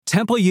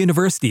Temple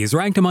University is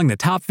ranked among the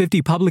top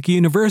 50 public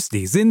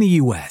universities in the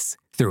U.S.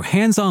 Through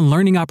hands-on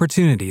learning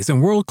opportunities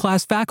and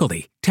world-class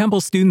faculty,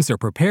 Temple students are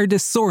prepared to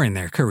soar in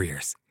their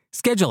careers.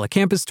 Schedule a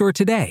campus tour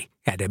today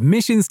at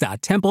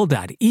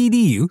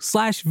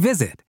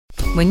admissions.temple.edu/visit.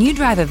 When you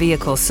drive a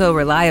vehicle so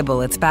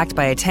reliable it's backed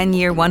by a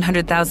 10-year,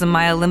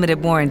 100,000-mile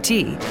limited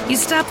warranty, you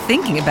stop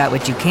thinking about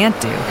what you can't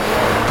do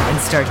and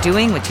start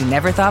doing what you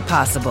never thought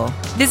possible.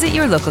 Visit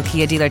your local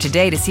Kia dealer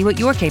today to see what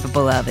you're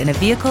capable of in a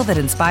vehicle that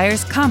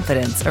inspires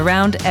confidence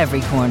around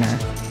every corner.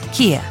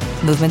 Kia,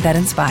 movement that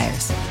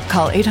inspires.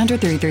 Call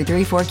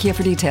 800-333-4KIA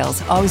for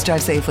details. Always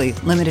drive safely.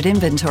 Limited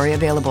inventory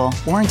available.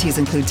 Warranties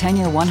include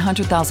 10-year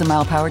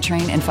 100,000-mile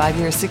powertrain and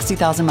 5-year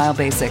 60,000-mile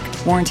basic.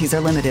 Warranties are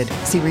limited.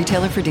 See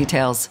retailer for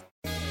details.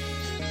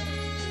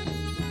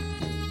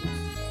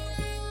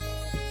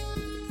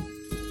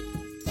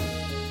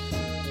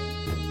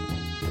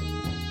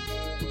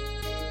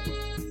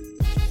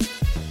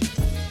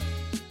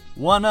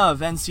 One of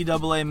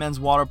NCAA men's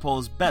water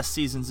polo's best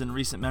seasons in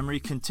recent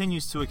memory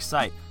continues to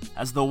excite,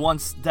 as the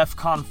once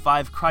DEFCON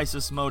 5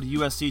 crisis mode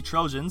USC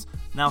Trojans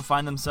now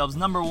find themselves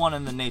number 1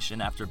 in the nation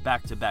after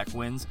back-to-back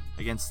wins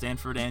against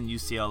Stanford and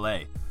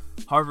UCLA.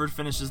 Harvard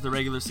finishes the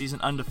regular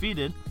season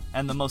undefeated,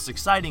 and the most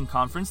exciting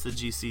conference, the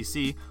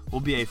GCC,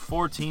 will be a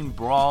 4-team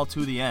brawl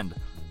to the end.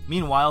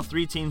 Meanwhile,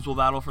 3 teams will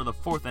battle for the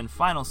 4th and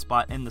final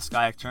spot in the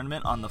SCIAC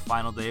tournament on the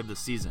final day of the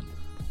season.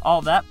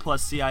 All that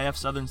plus CIF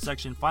Southern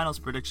Section Finals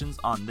predictions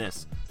on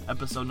this,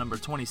 episode number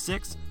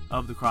 26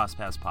 of the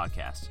CrossPass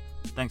Podcast.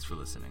 Thanks for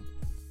listening.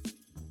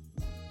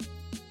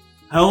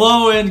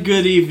 Hello and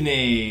good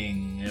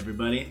evening,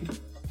 everybody.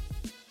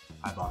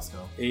 Hi,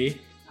 Bosco.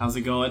 Hey, How's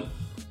it going?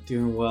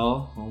 doing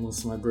well.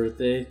 Almost my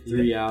birthday.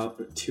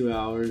 2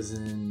 hours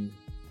and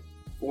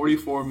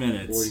 44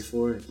 minutes.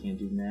 44. I can't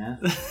do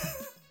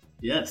math.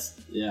 Yes.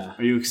 Yeah,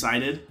 Are you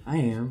excited? I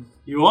am.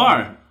 You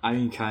are. I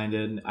mean, kind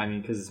of. I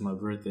mean, because it's my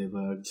birthday, but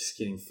I'm just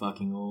getting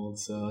fucking old,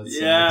 so it's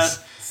Yeah.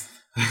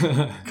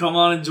 Come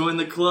on and join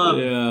the club.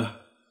 Yeah.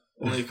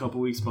 Only a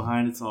couple weeks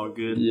behind. It's all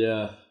good.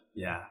 Yeah.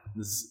 Yeah.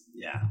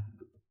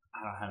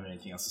 I don't have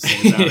anything else to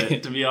say about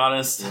it, to be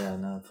honest. Yeah,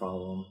 no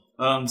problem.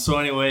 So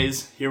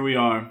anyways, here we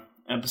are.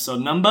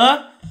 Episode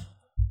number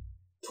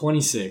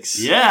 26.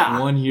 Yeah.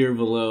 1 year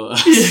below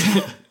us.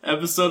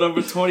 Episode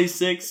number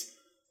 26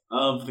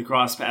 of the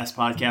CrossPass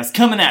Podcast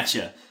coming at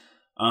you.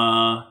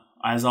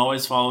 As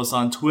always, follow us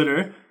on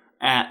Twitter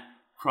at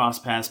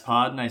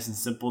CrossPassPod. Nice and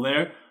simple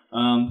there.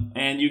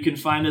 And you can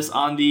find us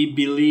on the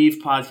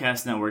Believe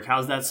Podcast Network.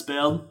 How's that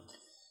spelled?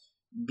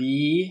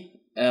 BLEAV.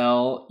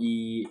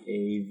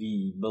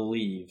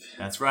 Believe.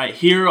 That's right.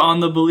 Here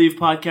on the Believe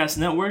Podcast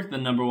Network, the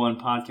 #1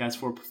 podcast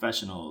for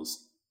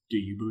professionals. Do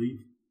you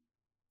believe?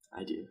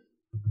 I do.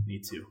 Me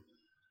too.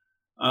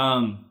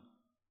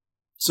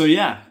 So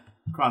yeah,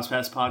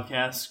 CrossPass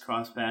Podcast,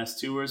 CrossPass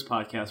 2 words,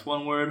 Podcast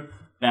 1 word,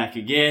 back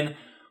again.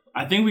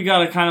 I think we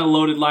got a kind of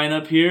loaded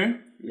lineup here.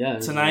 Yeah,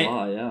 tonight. A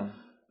lot, yeah.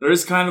 There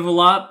is kind of a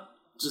lot,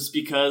 just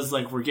because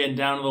we're getting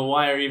down to the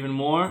wire even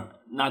more.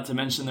 Not to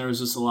mention there was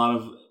just a lot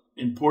of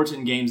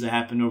important games that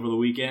happened over the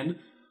weekend.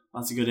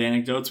 Lots of good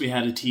anecdotes. We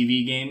had a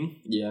TV game.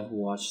 Yeah,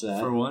 watch that.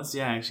 For once,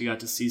 yeah, I actually got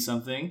to see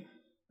something.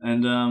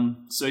 And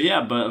so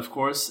yeah, but of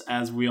course,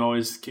 as we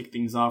always kick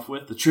things off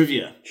with, the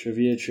trivia.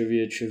 Trivia.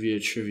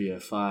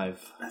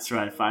 5. That's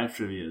right, 5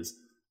 trivias.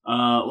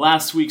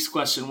 Last week's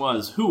question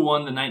was, who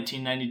won the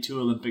 1992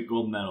 Olympic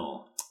gold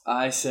medal?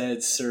 I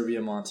said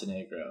Serbia,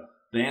 Montenegro.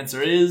 The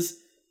answer is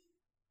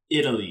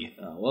Italy.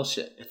 Oh, well,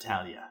 shit.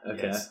 Italia.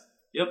 Okay. Yes.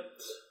 Yep.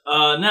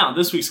 Now,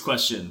 this week's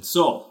question.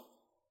 So,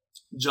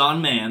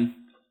 John Mann,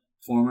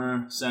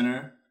 former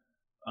center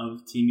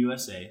of Team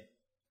USA,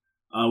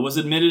 was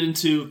admitted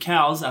into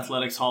Cal's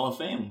Athletics Hall of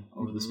Fame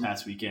over this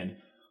past weekend.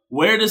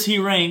 Where does he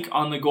rank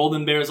on the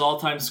Golden Bears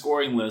all-time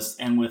scoring list,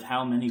 and with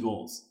how many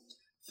goals?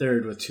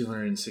 Third with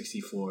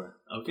 264.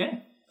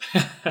 Okay.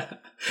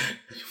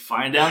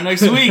 Find out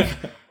next week.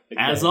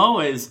 As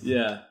always.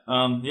 Yeah.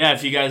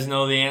 If you guys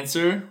know the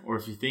answer, or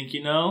if you think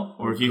you know,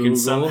 or if you Google.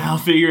 can somehow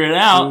figure it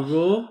out,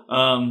 Google.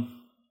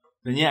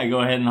 then yeah,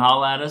 go ahead and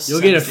holler at us. You'll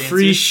Send get a us the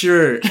free answer.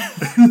 shirt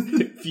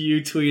if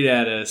you tweet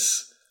at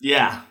us.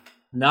 Yeah.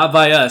 Not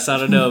by us, I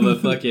don't know,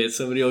 but fuck it.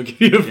 Somebody will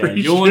give you a free shirt.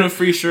 You'll win a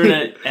free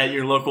shirt at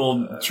your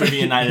local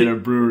trivia night at a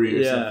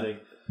brewery or something.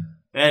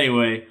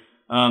 Anyway,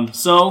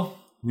 so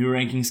new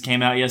rankings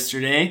came out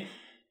yesterday.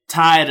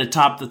 Tied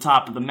atop the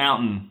top of the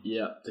mountain.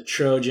 Yeah, the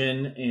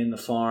Trojan and the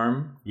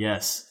Farm.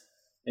 Yes.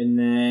 And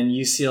then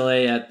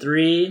UCLA at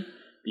 3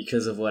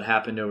 because of what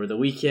happened over the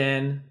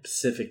weekend.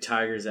 Pacific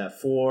Tigers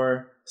at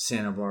 4.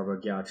 Santa Barbara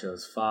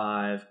Gauchos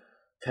 5.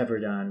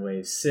 Pepperdine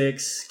Waves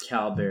 6.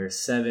 Cal Bears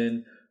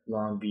 7.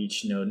 Long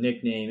Beach No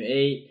Nickname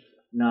 8.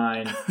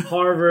 9.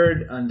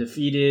 Harvard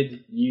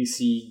undefeated.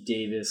 UC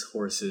Davis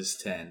Horses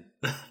 10.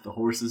 The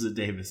Horses at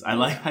Davis. I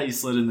like how you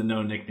slid in the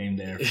no nickname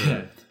there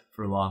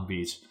for Long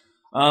Beach.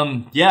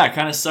 It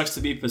kind of sucks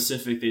to be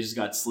Pacific. They just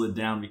got slid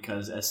down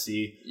because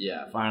SC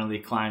finally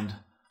climbed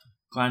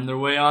their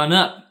way on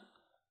up.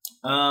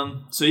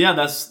 So yeah,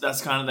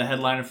 that's kind of the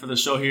headliner for the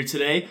show here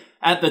today.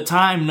 At the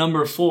time,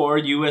 number 4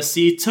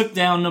 USC took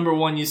down number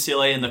 1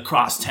 UCLA in the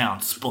crosstown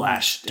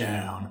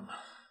splashdown.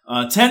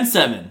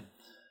 10-7.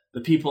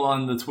 The people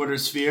on the Twitter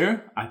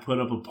sphere, I put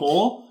up a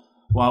poll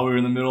while we were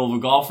in the middle of a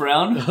golf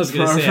round. I was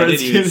going to say, I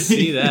didn't even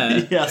see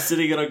that. Yeah,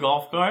 sitting in a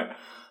golf cart.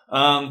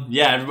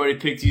 Everybody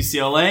picked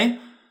UCLA.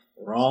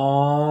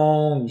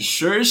 Wrong.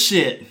 Sure as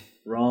shit.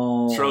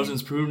 Wrong.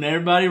 Trojans proving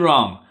everybody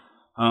wrong.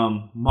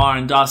 Mar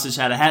and Dosich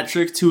had a hat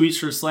trick, 2 each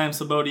for Slam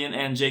Sabodian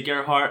and Jake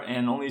Earhart,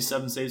 and only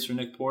 7 saves for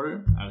Nick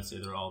Porter. I would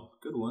say they're all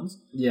good ones.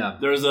 Yeah.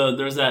 There's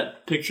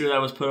that picture that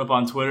was put up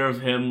on Twitter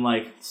of him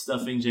like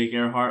stuffing Jake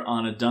Earhart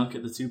on a dunk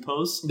at the 2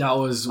 posts. That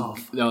was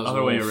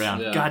other way around.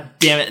 Yeah. God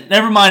damn it!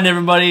 Never mind,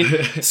 everybody.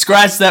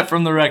 Scratch that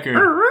from the record.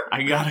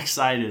 I got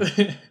excited.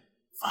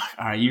 Fuck.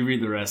 All right, you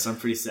read the rest. I'm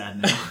pretty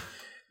sad now.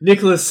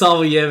 Nicholas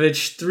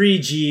Savoyevich, 3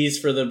 Gs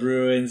for the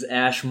Bruins.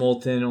 Ash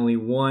Moulton, only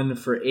 1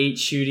 for 8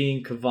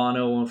 shooting.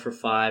 Cavano, 1 for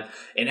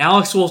 5. And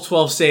Alex Wolf,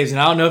 12 saves.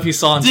 And I don't know if you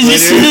saw on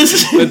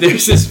Twitter, but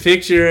there's this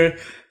picture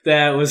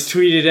that was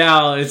tweeted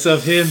out. It's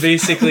of him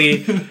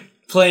basically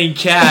playing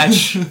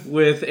catch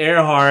with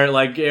Earhart,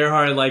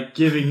 like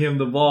giving him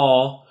the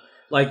ball.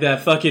 Like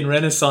that fucking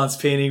Renaissance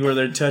painting where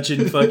they're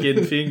touching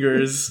fucking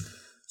fingers.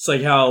 It's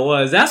like how it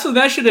was.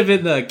 That should have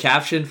been the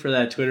caption for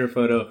that Twitter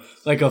photo.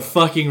 Like a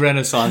fucking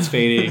Renaissance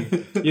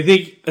painting. You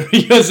think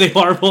USA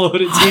Marble would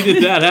have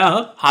tweeted that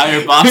out?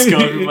 Hire Bosco,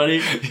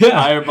 everybody.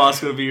 Yeah. Hire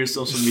Bosco to be your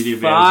social media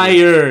manager.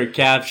 Fire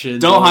caption.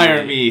 Don't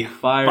hire me.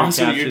 Fire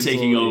Bosco, caption. you're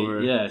taking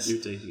over. Yes.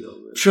 You're taking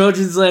over.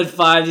 Trojans led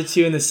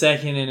 5-2 in the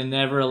second and it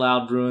never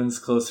allowed Bruins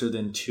closer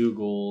than 2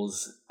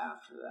 goals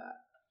after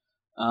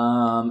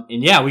that.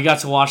 And yeah, we got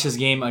to watch this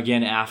game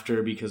again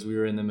after because we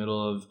were in the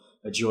middle of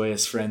a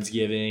joyous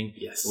Friendsgiving,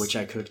 yes, which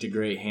I cooked a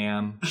great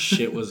ham.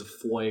 Shit was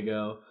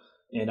fuego.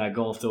 And I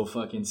golfed till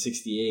fucking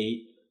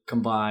 68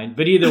 combined.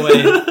 But either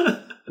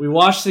way, we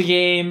watched the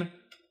game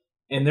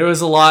and there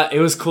was a lot. It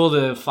was cool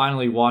to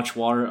finally watch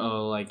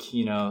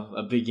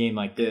a big game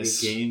like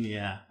this. Big game,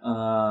 yeah.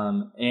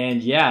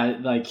 And yeah,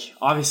 like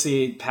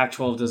obviously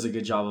Pac-12 does a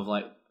good job of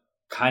like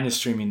kind of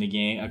streaming the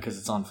game because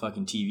it's on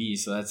fucking TV,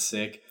 so that's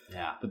sick.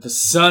 Yeah. But the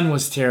sun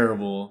was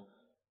terrible.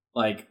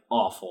 Like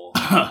awful.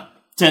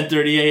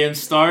 10:30 a.m.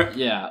 start.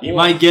 Yeah. You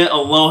might get a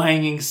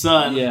low-hanging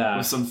sun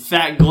with some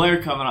fat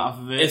glare coming off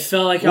of it. It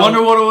felt like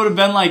Wonder what it would have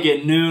been like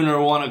at noon or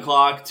 1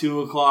 o'clock,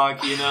 2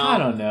 o'clock, you know? I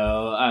don't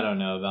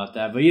know about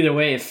that. But either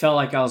way, it felt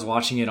like I was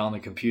watching it on the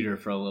computer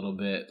for a little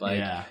bit.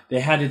 Like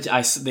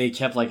they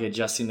kept like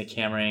adjusting the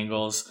camera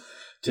angles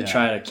to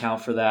try to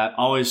account for that.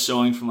 Always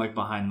showing from like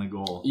behind the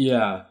goal.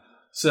 Yeah.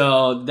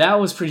 So that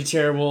was pretty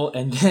terrible.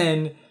 And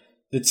then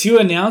the 2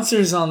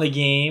 announcers on the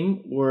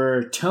game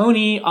were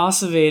Tony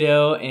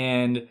Acevedo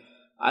and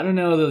I don't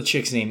know the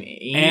chick's name.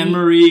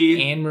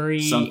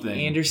 Anne-Marie something.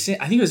 Anderson.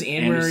 I think it was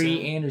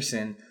Anne-Marie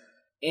Anderson.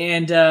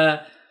 And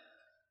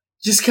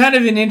just kind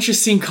of an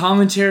interesting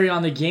commentary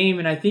on the game.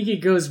 And I think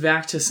it goes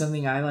back to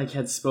something I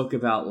had spoke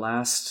about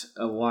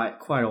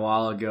quite a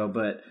while ago.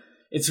 But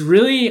it's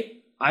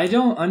really, I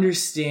don't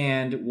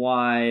understand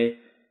why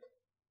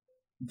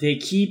they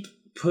keep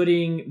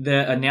putting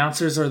the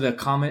announcers or the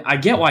comment. I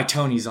get why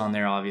Tony's on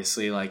there,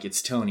 obviously. Like,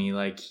 it's Tony.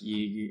 Like,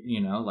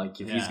 you know,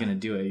 like if he's going to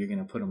do it, you're going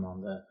to put him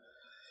on the,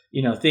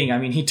 thing. I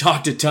mean, he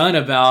talked a ton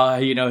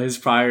about, his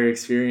prior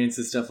experience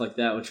and stuff like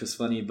that, which was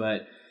funny.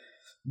 But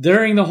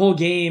during the whole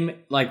game,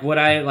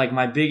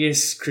 my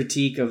biggest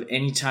critique of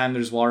any time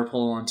there's water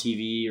polo on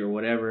TV or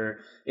whatever,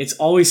 it's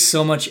always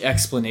so much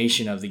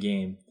explanation of the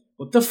game.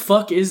 What the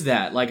fuck is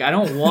that? Like, I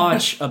don't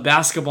watch a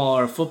basketball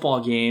or a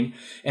football game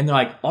and they're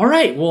like, all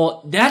right,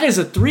 well, that is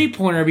a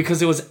 3-pointer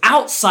because it was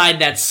outside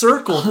that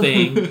circle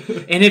thing.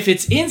 And if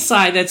it's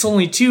inside, that's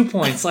only 2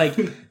 points.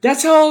 Like,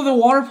 that's how the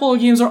water polo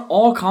games are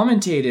all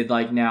commentated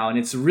now. And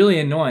it's really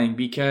annoying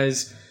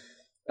because,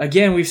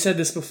 again, we've said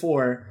this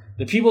before.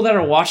 The people that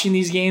are watching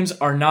these games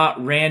are not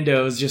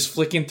randos just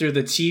flicking through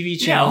the TV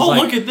channels.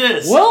 Yeah, look at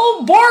this.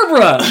 Well,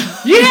 Barbara,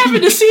 you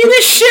happen to see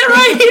this shit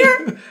right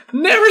here?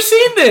 Never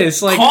seen this.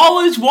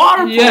 College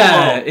water polo.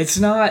 Yeah, it's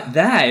not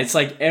that. It's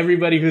like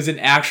everybody who's an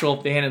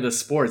actual fan of the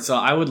sport. So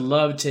I would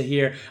love to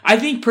hear. I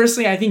think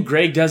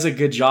Greg does a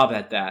good job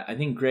at that. I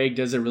think Greg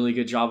does a really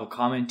good job of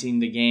commenting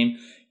the game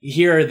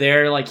here or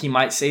there. Like, he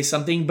might say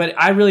something, but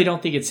I really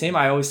don't think it's him.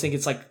 I always think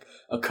it's like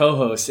a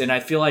co-host. And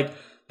I feel like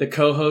the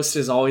co-host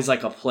is always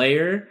like a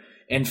player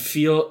and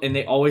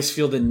they always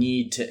feel the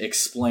need to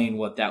explain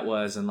what that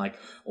was and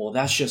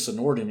that's just an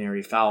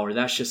ordinary foul or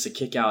that's just a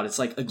kick out. It's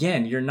like,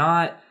 again,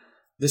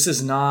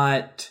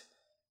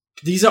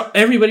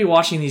 everybody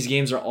watching these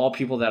games are all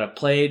people that have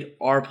played,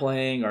 are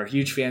playing, are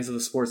huge fans of the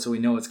sport, so we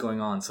know what's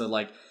going on. So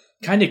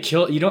kind of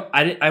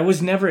I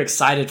was never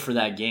excited for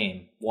that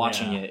game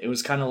watching it. It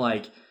was kind of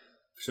like,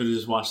 should have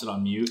just watched it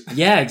on mute.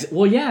 Yeah.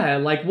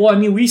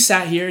 We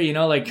sat here,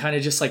 kind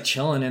of just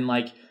chilling and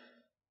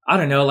I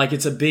don't know,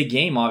 it's a big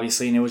game,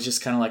 obviously, and it was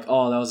just kind of that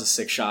was a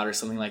sick shot or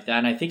something like that.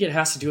 And I think it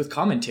has to do with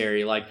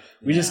commentary.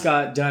 We just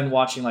got done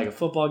watching a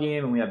football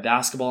game and we have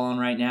basketball on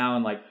right now,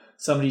 and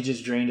somebody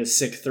just drained a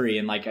sick 3,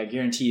 and like I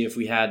guarantee you if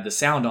we had the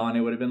sound on,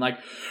 it would have been like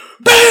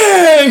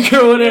bang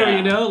or whatever,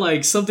 you know,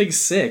 like something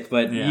sick.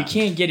 But you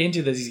can't get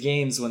into these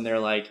games when they're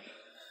like,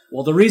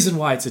 well, the reason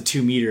why it's a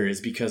 2 meter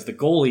is because the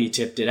goalie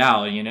tipped it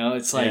out, you know?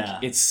 It's like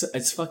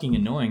it's fucking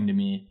annoying to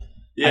me.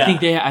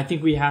 Yeah. I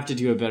think we have to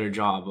do a better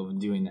job of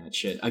doing that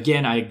shit.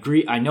 Again, I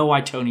agree. I know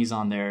why Tony's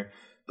on there,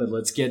 but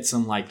let's get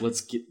some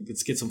let's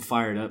get some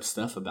fired up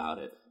stuff about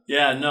it.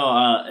 Yeah,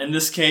 no, in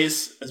this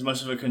case, as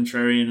much of a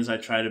contrarian as I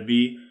try to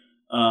be,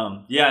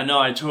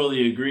 I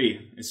totally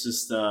agree. It's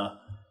just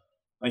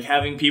like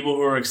having people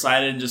who are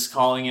excited and just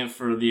calling it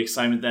for the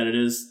excitement that it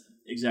is,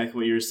 exactly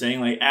what you were saying,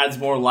 like adds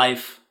more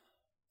life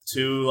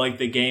to like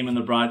the game and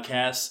the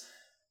broadcast.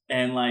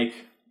 And like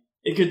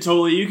you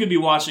could be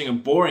watching a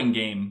boring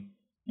game,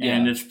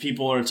 and if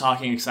people are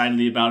talking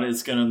excitedly about it,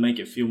 it's going to make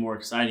it feel more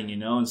exciting, you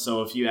know? And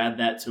so if you add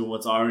that to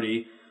what's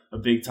already a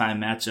big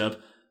time matchup,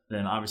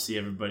 then obviously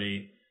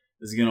everybody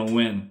is going to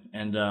win.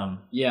 And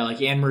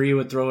like Anne-Marie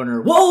would throw in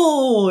her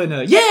whoa and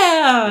a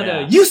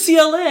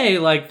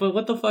UCLA, like, but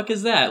what the fuck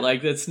is that?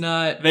 Like, that's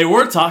not. They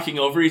were talking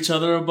over each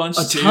other a bunch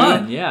too.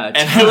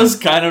 It was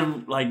kind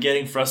of like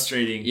getting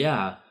frustrating.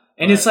 Yeah.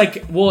 And it's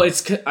like, well,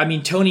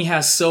 Tony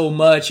has so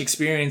much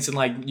experience, and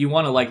like you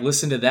want to like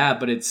listen to that,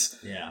 but it's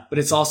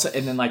also,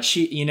 and then like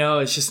she, you know,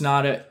 it's just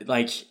not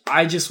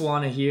I just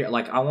want to hear,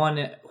 like, I want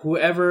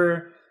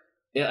whoever,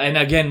 and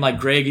again, like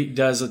Greg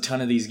does a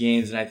ton of these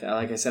games, and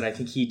like I said, I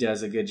think he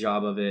does a good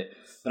job of it,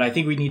 but I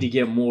think we need to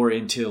get more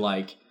into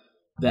like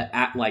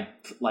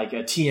like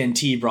a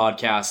TNT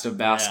broadcast of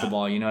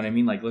basketball, you know what I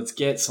mean? Like, let's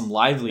get some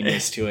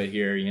liveliness to it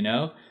here, you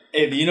know?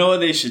 Hey, you know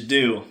what they should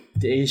do?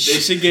 They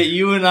should get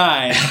you and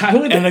I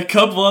and a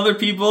couple other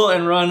people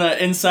and run an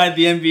Inside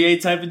the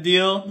NBA type of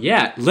deal.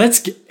 Yeah, let's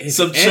get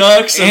some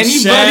Chuck, some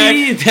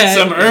anybody Shaq,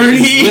 some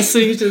Ernie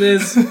listening to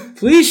this.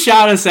 Please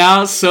shout us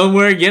out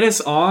somewhere. Get us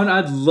on.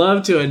 I'd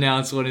love to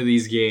announce one of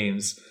these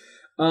games.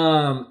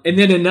 And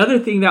then another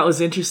thing that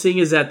was interesting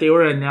is that they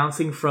were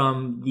announcing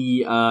from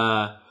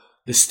the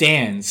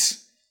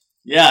stands.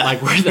 Yeah,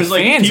 like where the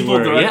fans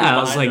were. Yeah,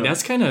 I was like,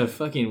 that's kind of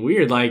fucking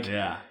weird. Like,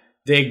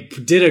 they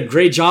did a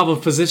great job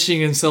of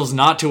positioning themselves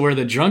not to where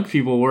the drunk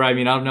people were. I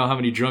mean, I don't know how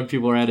many drunk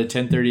people are at a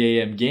 10:30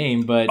 a.m.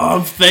 game, but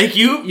thank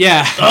you.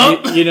 Yeah,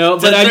 you know,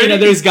 but I mean,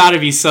 there's got to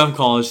be some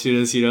college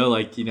students, you know,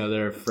 like, you know,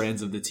 they're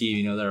friends of the team,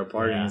 you know, that are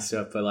partying and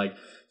stuff. But like,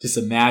 just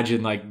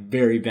imagine, like,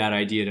 very bad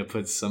idea to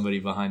put somebody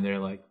behind there,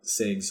 like,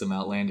 saying some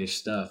outlandish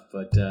stuff.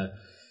 But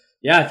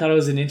I thought it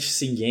was an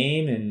interesting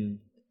game.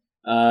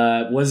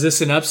 And was this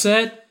an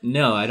upset?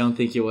 No, I don't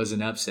think it was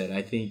an upset.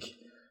 I think,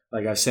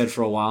 like I've said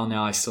for a while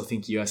now, I still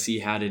think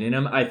USC had it in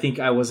them. I think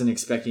I wasn't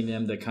expecting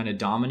them to kind of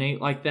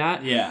dominate like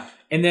that. Yeah.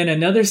 And then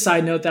another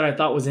side note that I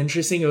thought was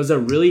interesting, it was a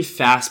really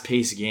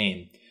fast-paced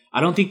game. I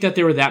don't think that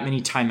there were that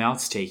many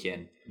timeouts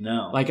taken.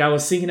 No. Like, I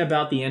was thinking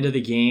about the end of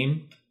the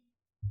game,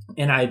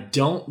 and I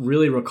don't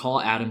really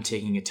recall Adam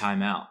taking a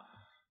timeout.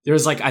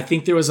 I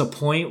think there was a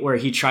point where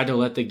he tried to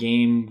let the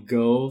game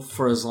go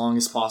for as long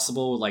as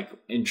possible, like,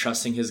 and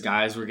trusting his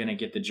guys were going to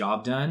get the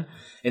job done.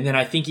 And then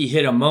I think he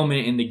hit a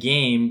moment in the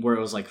game where it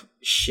was like,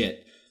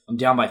 shit, I'm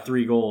down by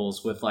 3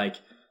 goals with, like,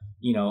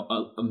 you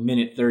know, a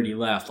minute 30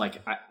 left. Like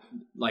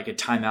a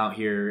timeout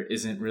here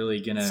isn't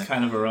really going to... It's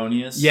kind of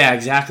erroneous. Yeah,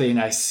 exactly. And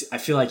I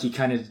feel like he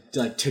kind of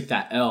like took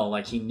that L,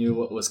 like he knew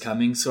what was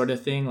coming sort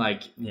of thing.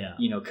 Like,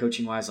 you know,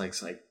 coaching-wise, like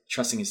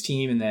trusting his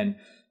team, and then,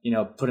 you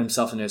know, put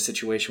himself into a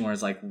situation where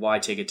it's like, why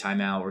take a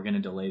timeout? We're going to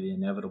delay the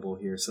inevitable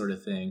here, sort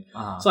of thing.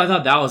 So I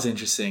thought that was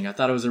interesting. I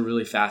thought it was a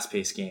really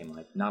fast-paced game,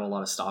 like not a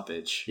lot of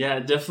stoppage. Yeah,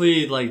 it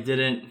definitely like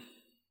didn't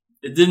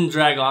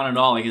drag on at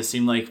all. Like, it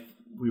seemed like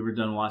we were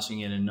done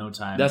watching it in no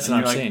time. That's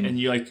what I'm saying. And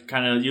you like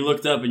kind of you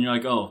looked up and you're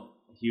like, oh,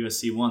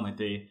 USC won. Like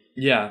they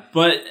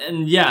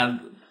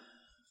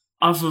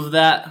off of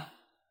that.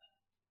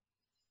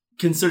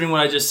 Considering what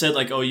I just said,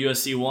 like, oh,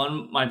 USC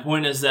won, my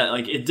point is that,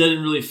 like, it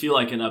didn't really feel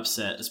like an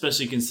upset,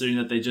 especially considering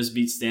that they just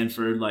beat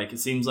Stanford. Like, it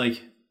seems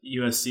like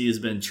USC has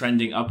been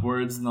trending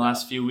upwards in the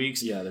last few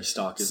weeks. Yeah, their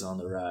stock is on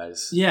the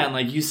rise. Yeah, and,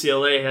 like,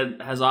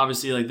 UCLA has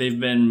obviously, like, they've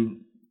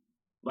been,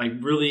 like,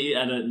 really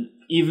at an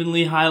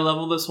evenly high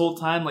level this whole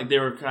time. Like, they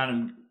were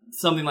kind of,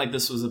 something like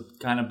this was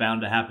kind of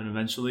bound to happen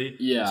eventually.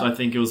 Yeah. So I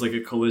think it was, like,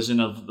 a collision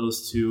of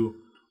those two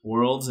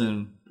worlds.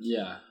 And,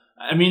 yeah.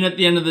 I mean, at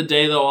the end of the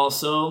day, though,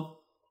 also...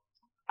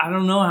 I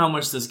don't know how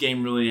much this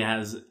game really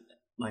has,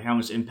 like how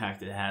much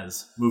impact it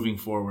has moving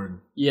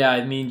forward. Yeah,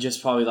 I mean,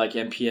 just probably like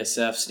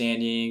MPSF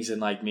standings and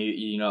like maybe,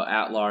 you know,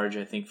 at large,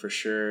 I think for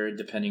sure,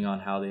 depending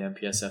on how the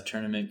MPSF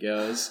tournament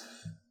goes.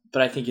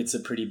 But I think it's a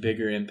pretty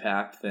bigger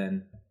impact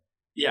than...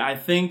 Yeah, I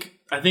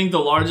think the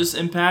largest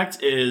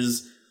impact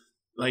is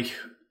like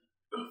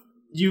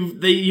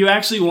you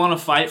actually want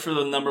to fight for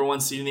the number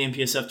 1 seed in the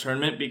MPSF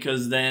tournament,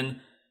 because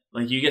then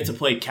like you get to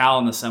play Cal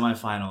in the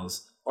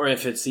semifinals. Or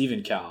if it's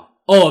even Cal.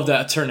 Oh, of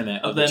the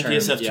tournament. Of the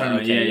MPSF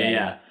tournament, okay,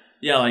 yeah.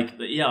 like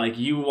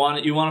you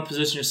want to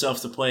position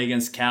yourself to play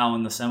against Cal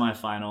in the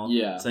semifinal.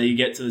 Yeah. So you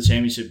get to the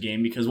championship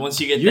game, because once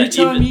you get You're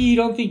telling me you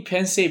don't think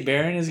Penn State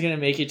Barron is going to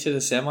make it to the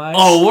semis?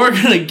 Oh, we're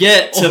going to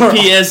get to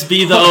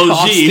PSB, the OG.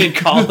 Austin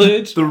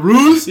College? The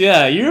Roos?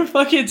 Yeah, you're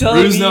fucking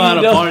telling Roos me know how to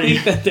you don't party.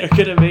 think that they're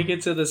going to make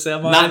it to the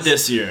semis? Not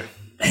this year.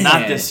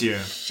 Not this year.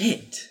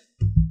 Shit.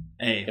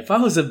 Hey. If I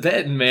was a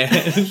betting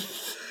man,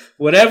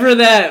 whatever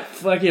that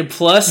fucking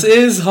plus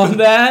is on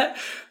that,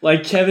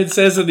 like Kevin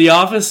says in The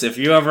Office, if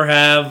you ever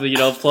have,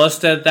 plus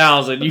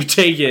 10,000, you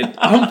take it.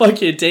 I'm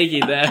fucking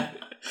taking that.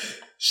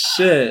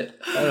 Shit.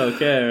 I don't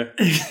care.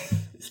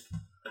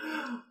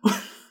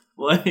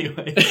 Well,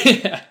 anyway.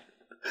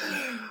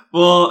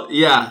 Well,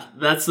 yeah,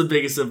 that's the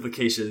biggest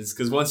implications,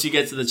 because once you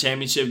get to the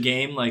championship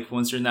game, like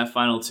once you're in that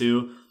final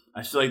two,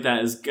 I feel like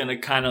that is going to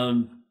kind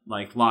of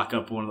like lock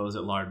up one of those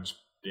at-large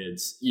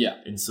bids. Yeah.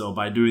 And so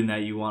by doing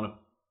that, you want to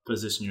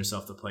position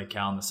yourself to play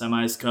Cal in the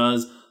semis,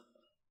 because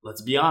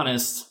let's be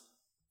honest,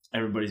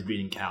 everybody's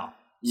beating Cal.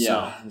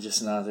 Yeah, so,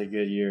 just not a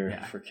good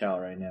year for Cal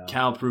right now.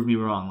 Cal proved me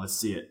wrong. Let's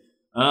see it.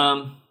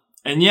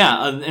 And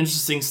yeah, an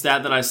interesting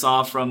stat that I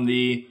saw from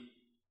the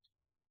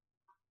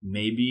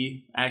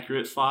maybe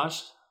accurate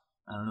Fosh.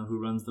 I don't know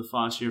who runs the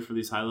Fosh here for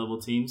these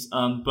high-level teams.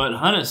 But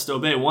Hannes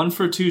Dobé, 1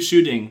 for 2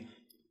 shooting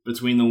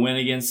between the win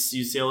against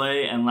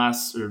UCLA and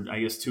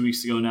 2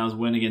 weeks ago now's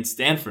win against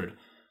Stanford.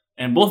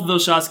 And both of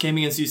those shots came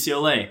against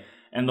UCLA.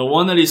 And the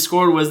one that he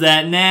scored was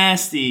that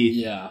nasty.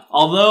 Yeah.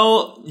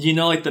 Although,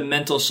 like the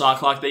mental shot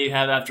clock that you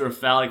have after a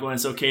foul, like when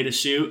it's okay to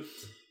shoot,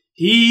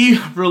 he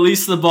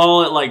released the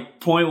ball at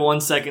like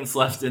 0.1 seconds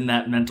left in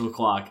that mental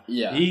clock.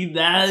 Yeah.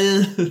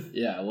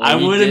 I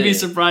wouldn't be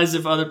surprised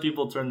if other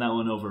people turned that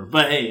one over.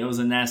 But hey, it was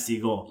a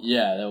nasty goal.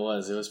 Yeah, that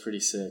was. It was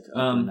pretty sick.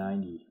 Up to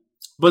 90.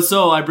 But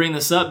so I bring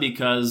this up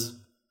because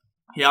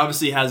he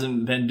obviously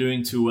hasn't been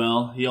doing too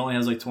well. He only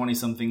has like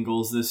 20-something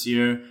goals this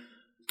year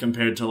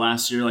compared to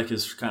last year, like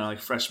his kind of like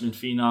freshman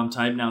phenom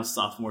type. Now it's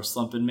sophomore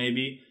slumping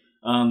maybe.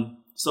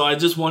 So I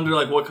just wonder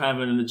like what kind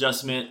of an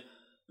adjustment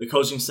the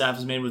coaching staff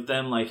has made with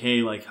them. Like,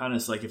 hey, like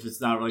Hannes, like if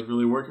it's not like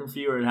really working for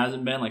you or it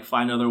hasn't been, like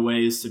find other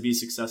ways to be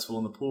successful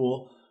in the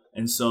pool.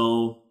 And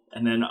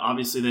then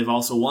obviously they've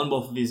also won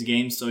both of these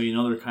games. So,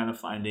 they're kind of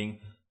finding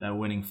that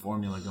winning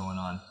formula going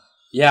on.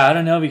 Yeah, I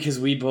don't know, because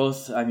we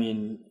both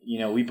haven't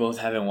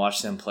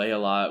watched them play a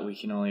lot. We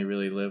can only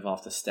really live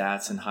off the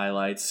stats and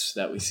highlights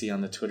that we see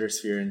on the Twitter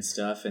sphere and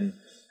stuff. And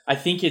I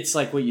think it's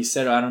like what you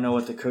said. I don't know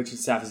what the coaching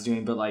staff is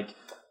doing, but like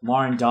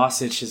Marin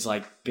Dosic has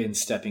like been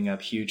stepping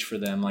up huge for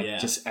them. Like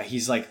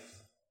he's like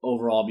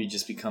overall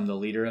just become the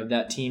leader of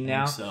that team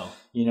now. So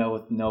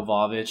with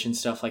Novavic and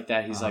stuff like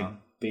that, he's like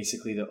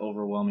basically the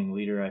overwhelming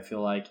leader, I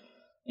feel like.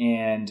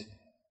 And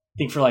I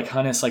think for like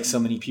Hannes, like so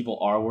many people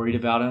are worried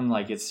about him.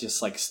 Like it's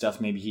just like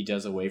stuff maybe he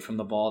does away from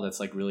the ball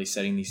that's like really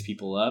setting these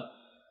people up.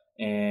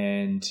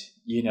 And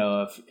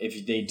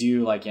if they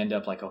do like end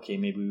up like, okay,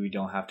 maybe we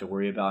don't have to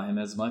worry about him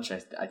as much.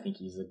 I think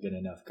he's a good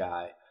enough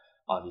guy,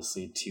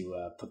 obviously,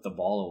 to put the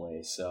ball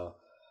away. So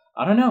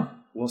I don't know.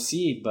 We'll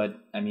see. But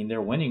I mean,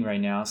 they're winning right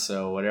now.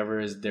 So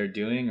whatever they're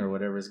doing or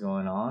whatever's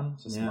going on,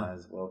 might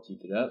as well keep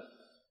it up.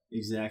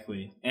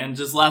 Exactly. And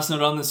just last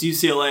note on this,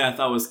 UCLA I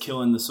thought was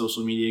killing the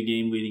social media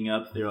game leading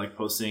up. They were like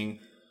posting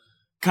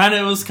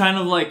it was kind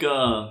of like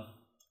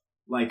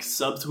like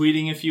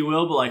subtweeting, if you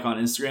will, but like on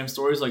Instagram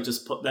stories, like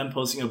just them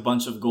posting a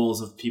bunch of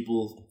goals of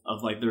people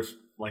of like their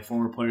like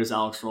former players,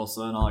 Alex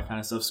Rosa and all that kind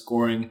of stuff,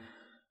 scoring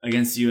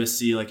against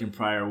USC like in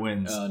prior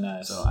wins. Oh,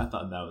 nice. So I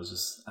thought that was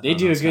just they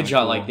do a good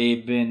job. Cool. Like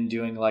they've been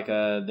doing like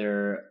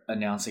they're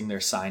announcing their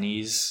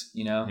signees,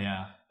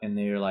 Yeah. And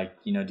they're like,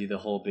 do the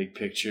whole big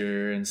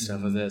picture and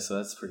stuff of this. So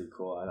that's pretty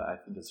cool. I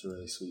think it's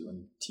really sweet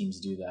when teams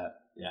do that.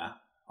 Yeah.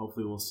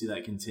 Hopefully we'll see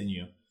that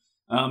continue.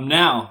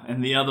 Now,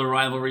 and the other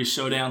rivalry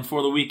showdown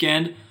for the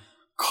weekend,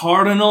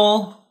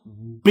 Cardinal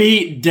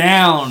beat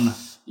down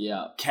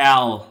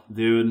Cal,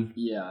 dude.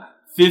 Yeah.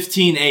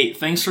 15-8.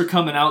 Thanks for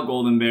coming out,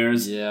 Golden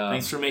Bears. Yeah.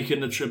 Thanks for making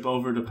the trip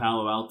over to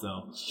Palo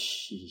Alto.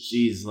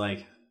 Jeez,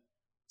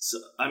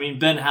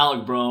 Ben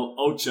Halleck, bro.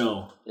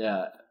 Ocho.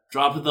 Yeah.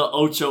 Dropped the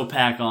Ocho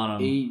pack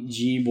on him. 8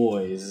 G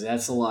boys.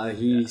 That's a lot.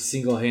 He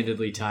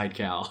single-handedly tied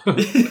Cal.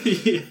 Tyler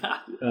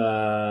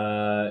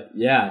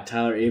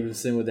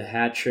Abramson with a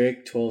hat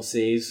trick. 12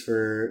 saves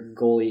for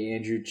goalie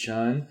Andrew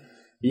Chun.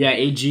 Yeah,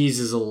 8 Gs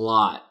is a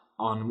lot.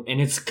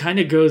 And it's kind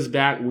of goes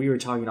back. We were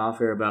talking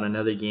off air about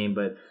another game,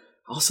 but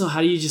also,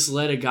 how do you just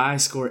let a guy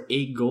score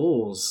 8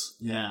 goals?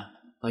 Yeah.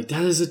 Like,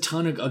 that is a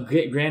ton of...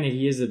 Granted,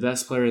 he is the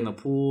best player in the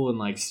pool and,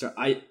 like,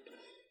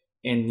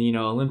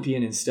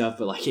 Olympian and stuff,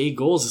 but like 8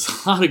 goals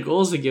is a lot of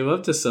goals to give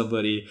up to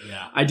somebody.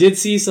 Yeah. I did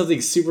see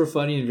something super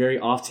funny and very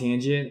off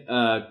tangent.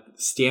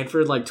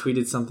 Stanford like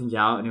tweeted something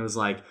out, and it was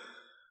like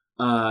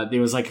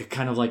there was like a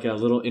kind of like a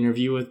little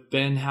interview with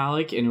Ben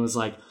Halleck, and it was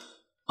like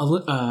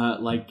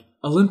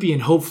Olympian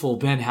hopeful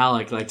Ben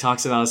Halleck like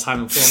talks about his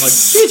time in pool. I'm like,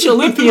 bitch,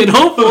 Olympian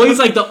hopeful. He's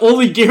like the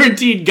only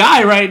guaranteed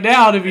guy right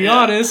now, to be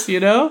honest.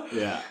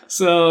 Yeah.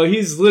 So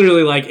he's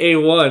literally like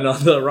A1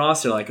 on the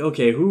roster. Like,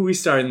 okay, who are we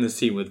starting this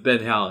team with?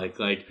 Ben Halleck.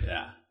 Like,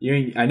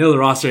 I know the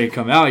roster ain't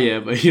come out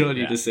yet, but you don't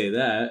need to say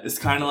that. It's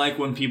kind of like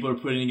when people are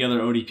putting together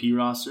ODP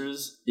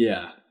rosters.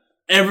 Yeah.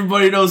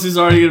 Everybody knows who's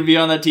already going to be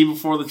on that team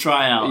before the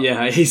tryout.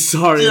 Yeah, he's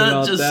sorry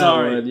about that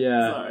sorry. one.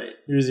 Yeah. Sorry.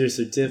 Here's your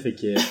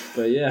certificate.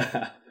 But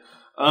yeah.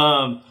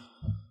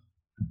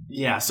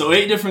 Yeah, so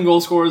 8 different goal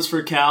scorers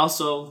for Cal,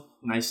 so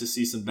nice to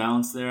see some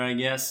balance there, I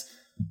guess.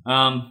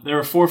 They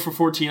were 4 for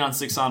 14 on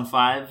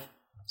 6-on-5.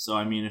 So,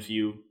 I mean,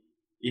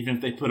 even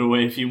if they put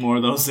away a few more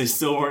of those, they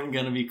still weren't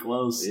going to be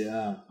close.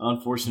 Yeah.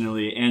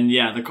 Unfortunately. And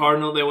yeah, the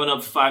Cardinal, they went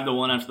up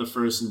 5-1 after the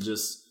first and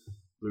just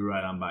blew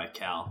right on by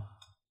Cal.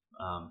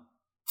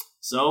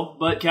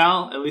 But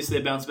Cal, at least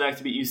they bounced back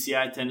to beat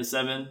UCI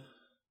 10-7.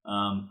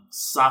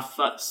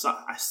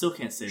 I still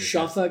can't say it.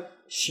 Shafak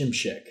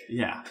Shimshek.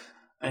 Yeah.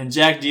 And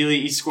Jack Dealey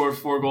each scored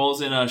 4 goals,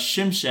 and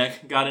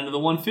Shimshek got into the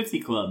 150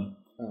 club.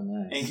 Oh,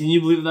 nice. And can you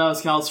believe that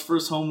was Cal's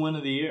first home win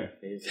of the year?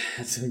 They've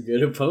had some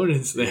good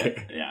opponents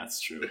there. Yeah, it's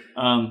true.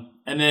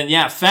 And then,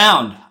 I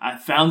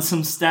found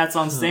some stats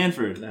on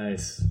Stanford.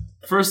 Nice.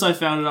 First, I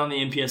found it on the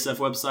MPSF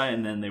website,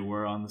 and then they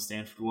were on the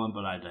Stanford one,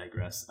 but I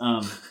digress.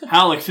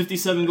 Halleck,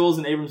 57 goals,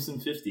 and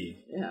Abramson,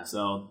 50. Yeah.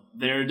 So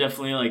they're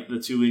definitely like the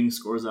 2 leading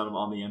scorers out of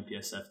all the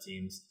MPSF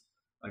teams,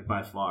 like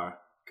by far.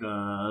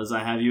 Because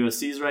I have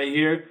USC's right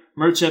here.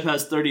 Merchep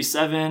has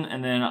 37,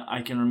 and then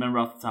I can remember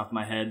off the top of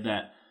my head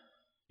that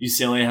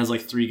UCLA has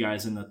like 3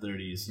 guys in the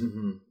 30s.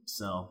 Mm-hmm.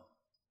 So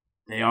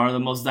they are the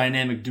most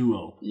dynamic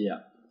duo.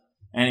 Yeah.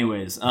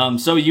 Anyways,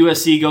 so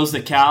USC goes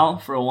to Cal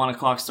for a 1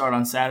 o'clock start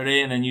on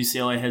Saturday, and then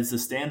UCLA heads to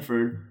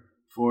Stanford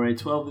for a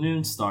 12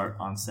 noon start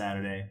on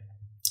Saturday.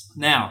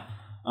 Now,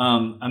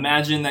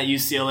 imagine that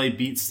UCLA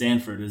beats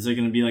Stanford. Is it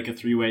going to be like a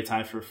 3-way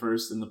tie for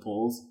first in the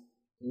polls?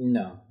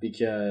 No,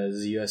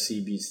 because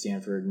USC beat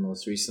Stanford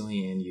most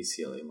recently and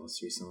UCLA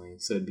most recently.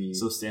 So it'd be...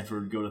 So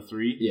Stanford would go to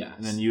 3? Yeah.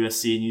 And then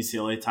USC and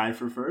UCLA tied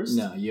for first?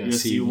 No,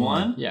 USC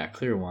won. Yeah,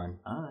 clear 1.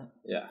 All right.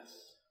 Yeah.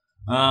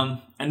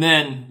 And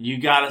then you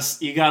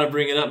gotta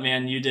bring it up,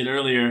 man. You did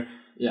earlier.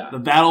 Yeah. The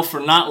battle for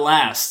not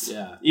last.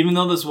 Yeah. Even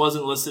though this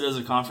wasn't listed as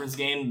a conference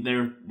game,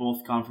 they're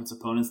both conference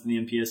opponents in the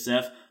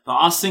MPSF. The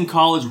Austin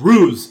College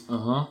Roos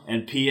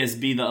and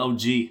PSB the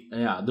OG.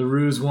 Yeah, the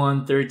Roos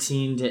won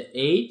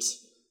 13-8.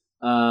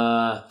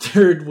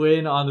 Third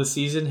win on the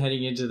season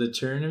heading into the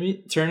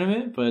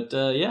tournament. But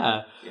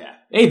yeah.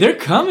 Hey, they're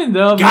coming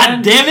though,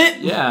 man. God damn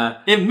it! Yeah.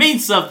 It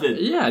means something.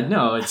 Yeah,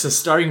 no, it's a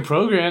starting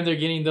program. They're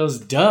getting those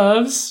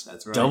dubs.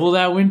 That's right. Double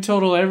that win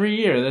total every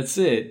year. That's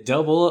it.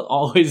 Double,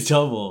 always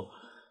double.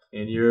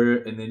 And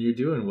then you're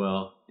doing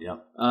well.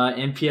 Yep.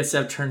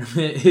 MPSF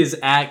tournament is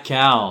at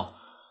Cal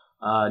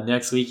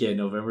next weekend,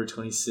 November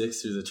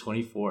 26th through the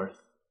 24th.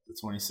 The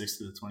 26th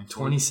to the 24th.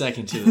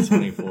 22nd to the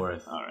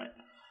 24th.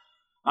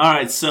 All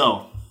right,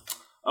 so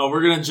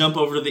we're going to jump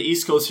over to the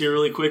East Coast here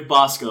really quick.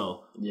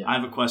 Bosco, yeah. I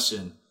have a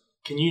question.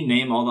 Can you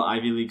name all the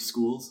Ivy League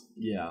schools?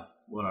 Yeah.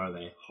 What are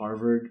they?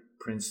 Harvard,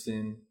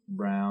 Princeton,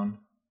 Brown,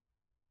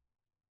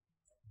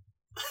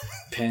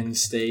 Penn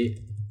State.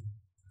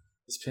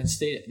 Is Penn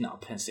State? No,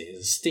 Penn State is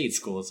a state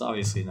school. It's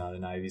obviously not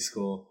an Ivy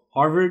school.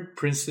 Harvard,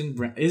 Princeton,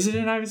 Brown. Is it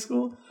an Ivy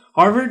school?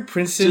 Harvard,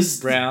 Princeton,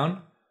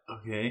 Brown.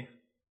 Okay.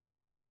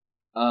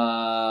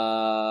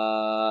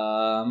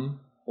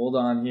 Hold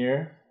on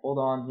here.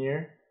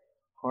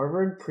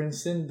 Harvard,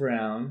 Princeton,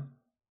 Brown.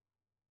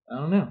 I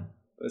don't know.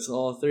 That's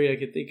all 3 I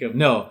could think of.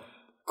 No.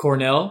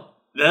 Cornell.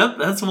 Yep,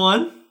 that's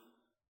one.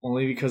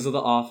 Only because of The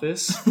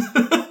Office.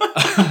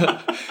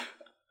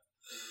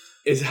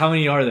 How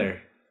many are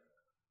there?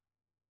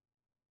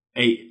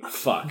 8.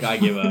 Fuck, I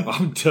give up.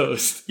 I'm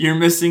toast. You're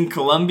missing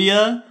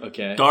Columbia,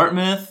 okay,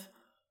 Dartmouth,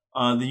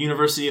 the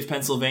University of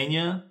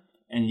Pennsylvania,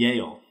 and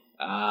Yale.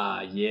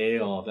 Ah,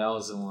 Yale. That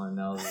was the one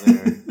that was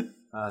there.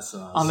 That's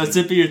on the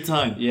tip of your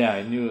tongue. Yeah,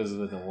 I knew it was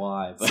with a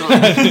Y. But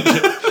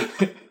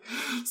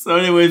So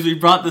anyways, we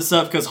brought this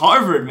up because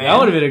Harvard, man. That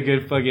would have been a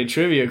good fucking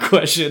trivia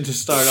question to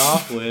start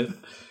off with.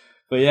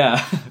 But yeah.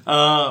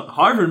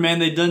 Harvard, man,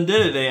 they done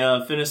did it. They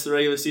finished the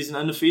regular season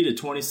undefeated,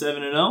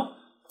 27-0,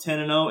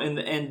 10-0 in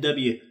the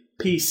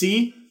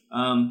NWPC.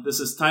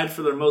 This is tied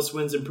for their most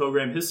wins in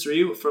program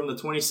history from the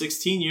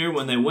 2016 year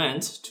when they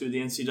went to the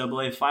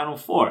NCAA Final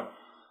Four.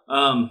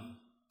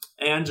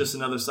 And just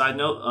another side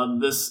note,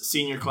 this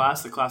senior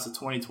class, the class of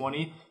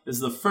 2020, is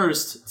the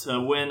first to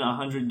win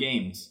 100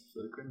 games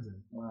for the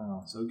Crimson.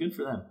 Wow. So good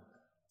for them.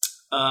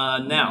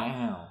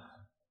 Now,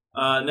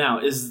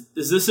 is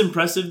this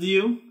impressive to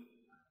you?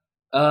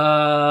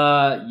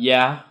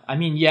 Yeah. I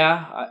mean,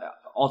 yeah.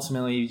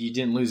 Ultimately, you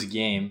didn't lose a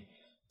game.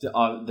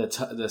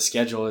 The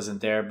schedule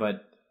isn't there,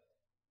 but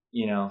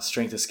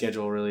strength of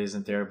schedule really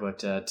isn't there. But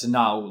to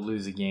not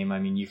lose a game, I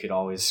mean, you could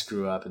always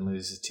screw up and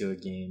lose to a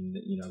game.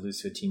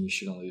 Lose to a team you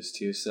shouldn't lose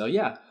to. So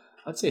yeah,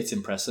 I'd say it's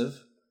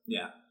impressive.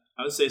 Yeah,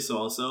 I would say so.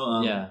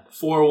 Also,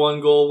 4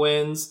 1-goal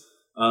wins.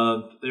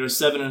 They were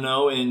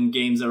 7-0 in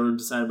games that were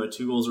decided by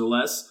 2 goals or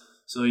less.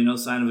 So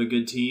sign of a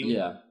good team.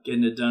 Yeah,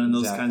 getting it done and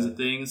those kinds of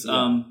things.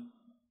 Yeah.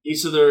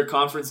 Each of their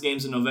conference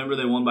games in November,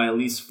 they won by at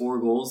least 4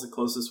 goals. The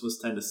closest was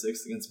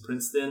 10-6 against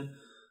Princeton.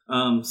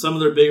 Some of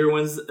their bigger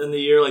wins in the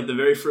year, like the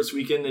very first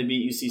weekend, they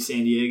beat UC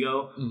San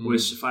Diego,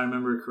 which, if I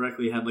remember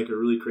correctly, had like a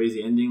really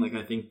crazy ending. Like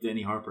I think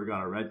Denny Harper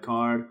got a red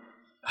card.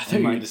 I thought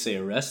you were going to say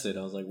arrested.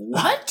 I was like,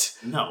 what?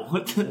 No.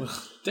 What the?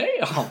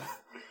 Damn.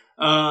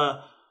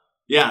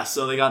 Yeah,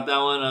 so they got that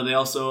one. They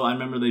also, I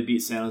remember they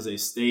beat San Jose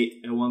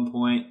State at one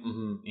point.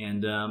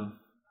 And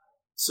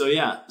so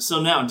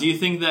now, do you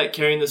think that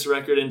carrying this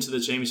record into the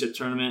championship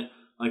tournament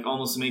like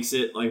almost makes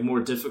it like more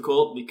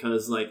difficult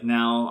because like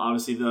now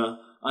obviously the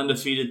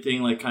undefeated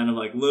thing like kind of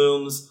like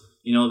looms,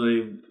 you know,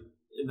 they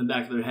in the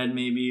back of their head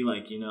maybe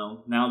like, you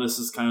know, now this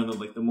is kind of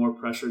the more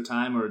pressure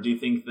time, or do you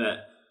think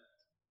that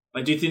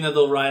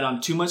they'll ride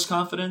on too much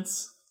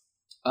confidence?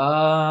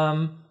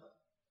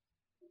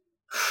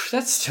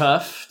 That's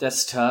tough.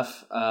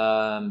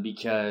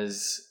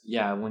 Because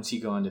once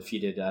you go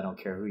undefeated, I don't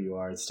care who you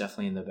are, it's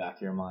definitely in the back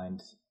of your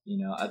mind.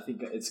 You know, I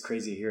think it's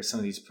crazy to hear some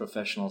of these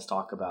professionals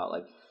talk about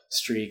like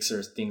streaks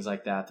or things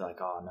like that. They're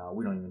like, oh no,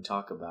 we don't even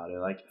talk about it.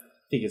 Like,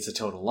 I think it's a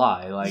total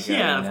lie. Like,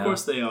 of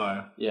course they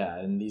are. Yeah,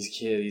 and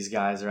these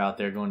guys are out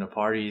there going to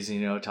parties,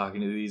 you know,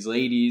 talking to these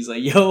ladies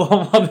like, yo,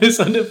 I'm on this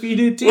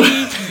undefeated team.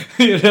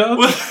 You know,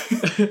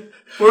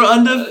 we're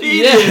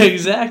undefeated. Yeah,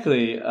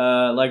 exactly.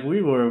 Like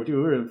we were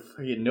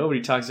freaking,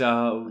 nobody talks about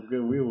how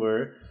good we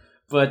were.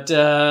 But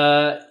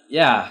I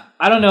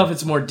don't know if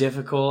it's more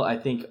difficult. I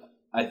think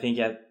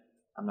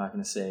I'm not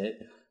going to say it,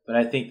 but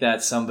I think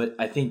that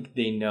I think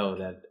they know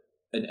that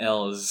an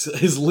L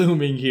is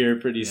looming here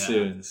pretty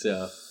soon.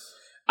 So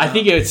I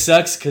think it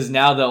sucks because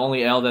now the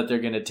only L that they're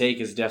going to take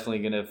is definitely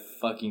going to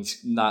fucking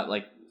not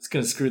like it's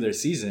going to screw their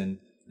season.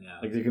 Yeah,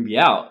 like they're going to be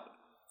out.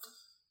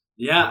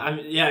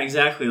 Yeah,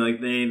 exactly.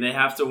 Like they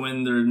have to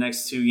win their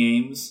next 2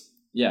 games.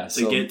 Yeah,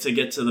 to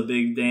get to the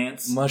big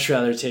dance. Much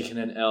rather taking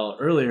an L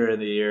earlier in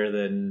the year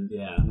than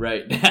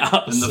right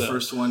now. Than the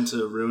first one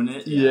to ruin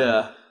it.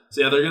 Yeah.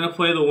 So they're gonna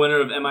play the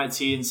winner of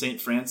MIT and St.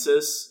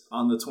 Francis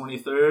on the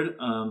 23rd.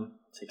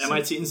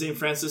 MIT and St.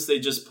 Francis, they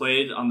just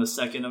played on the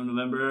 2nd of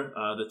November.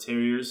 The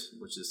Terriers,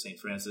 which is St.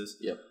 Francis.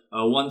 Yep.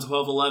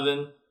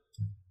 1-12-11.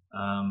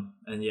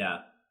 And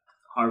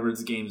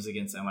Harvard's games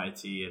against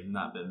MIT have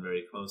not been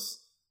very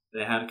close.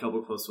 They had a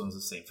couple close ones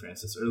with St.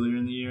 Francis earlier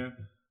in the year.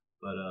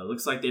 But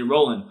looks like they're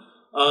rolling.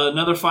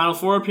 Another Final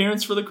Four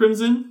appearance for the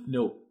Crimson?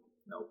 Nope.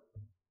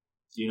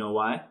 Do you know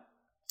why?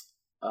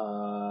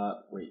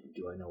 Wait,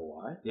 do I know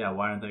why? Yeah,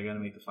 why aren't they going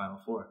to make the Final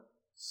Four?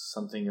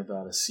 Something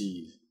about a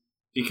seed.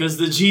 Because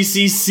the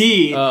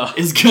GCC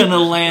is going to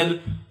land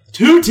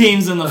 2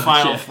 teams in the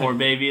Final Four,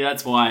 baby.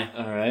 That's why.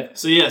 All right.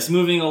 So, yes,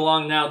 moving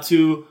along now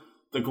to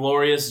the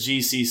glorious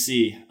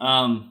GCC.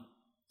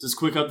 Just a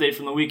quick update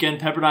from the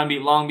weekend. Pepperdine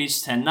beat Long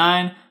Beach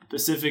 10-9.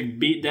 Pacific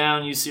beat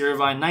down UC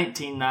Irvine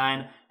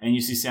 19-9. And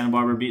UC Santa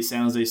Barbara beat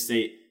San Jose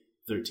State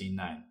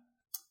 13-9.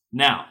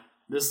 Now,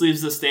 this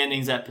leaves the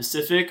standings at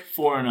Pacific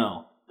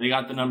 4-0. They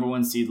got the number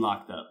 1 seed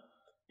locked up.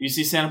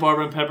 UC Santa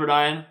Barbara and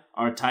Pepperdine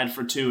are tied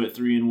for 2 at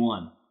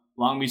 3-1.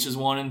 Long Beach is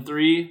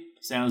 1-3.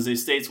 San Jose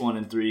State's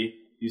 1-3.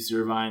 UC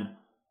Irvine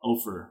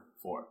 0-4.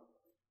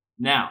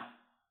 Now,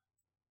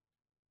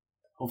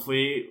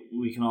 hopefully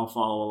we can all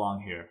follow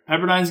along here.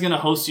 Pepperdine's going to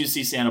host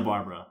UC Santa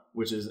Barbara,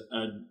 which is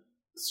a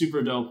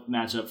super dope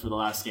matchup for the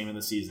last game of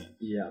the season.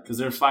 Yeah. Because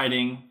they're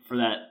fighting for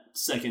that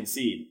 2nd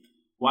seed.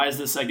 Why is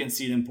the 2nd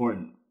seed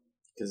important?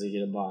 Because they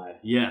get a bye.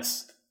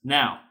 Yes.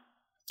 Now,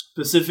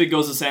 Pacific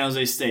goes to San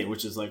Jose State,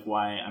 which is like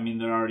why, I mean,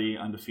 they're already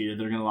undefeated.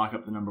 They're going to lock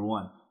up the number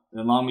 1.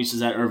 Then Long Beach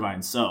is at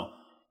Irvine. So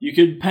you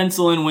could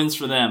pencil in wins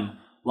for them.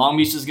 Long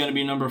Beach is going to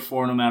be number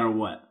 4 no matter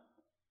what.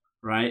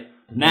 Right?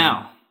 Mm-hmm.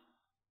 Now,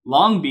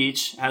 Long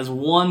Beach has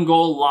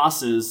 1-goal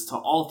losses to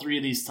all 3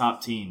 of these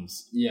top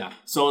teams. Yeah.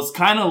 So it's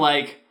kind of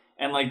like,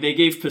 and like they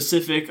gave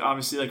Pacific,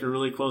 obviously like a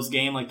really close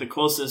game, like the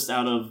closest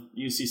out of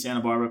UC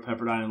Santa Barbara,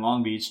 Pepperdine, and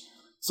Long Beach.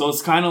 So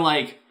it's kind of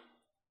like,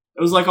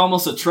 it was like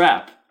almost a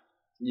trap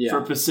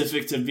for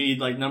Pacific to be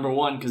like number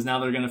 1 because now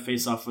they're going to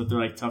face off with their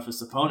like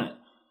toughest opponent,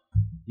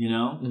 you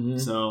know? Mm-hmm.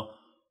 So,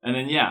 and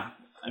then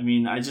I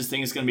mean, I just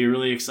think it's going to be a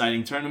really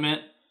exciting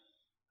tournament.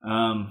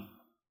 I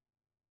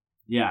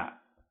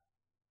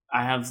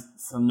have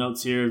some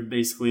notes here.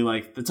 Basically,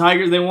 like the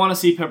Tigers, they want to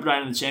see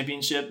Pepperdine in the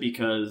championship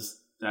because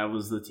that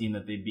was the team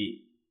that they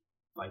beat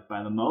like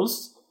by the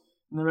most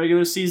in the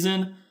regular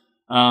season.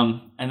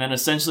 And then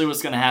essentially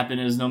what's going to happen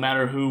is no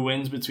matter who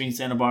wins between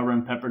Santa Barbara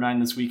and Pepperdine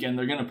this weekend,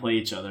 they're going to play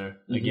each other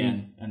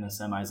again in the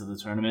semis of the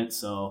tournament.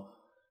 So,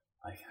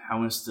 like, how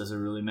much does it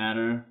really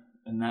matter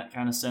in that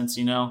kind of sense,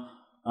 you know?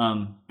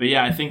 But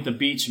yeah, I think the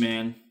Beach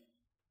might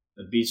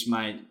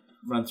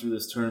run through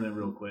this tournament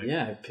real quick.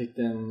 Yeah, I picked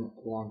them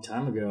a long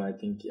time ago. I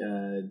think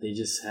they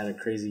just had a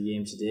crazy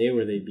game today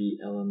where they beat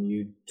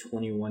LMU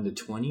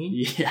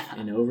 21-20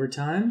 in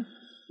overtime.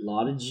 A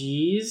lot of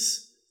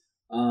G's.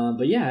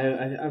 But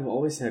yeah, I've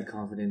always had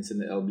confidence in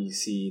the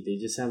LBC. They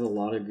just have a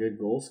lot of good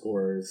goal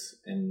scorers,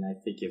 and I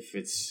think if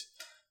it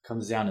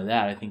comes down to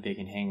that, I think they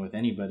can hang with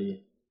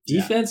anybody.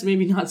 Defense,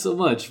 maybe not so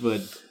much,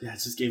 but Yeah, it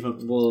just gave up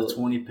a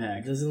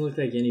 20-pack. It doesn't look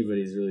like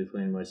anybody's really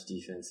playing much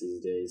defense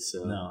these days.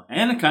 So No.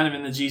 And kind of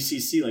in the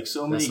GCC, like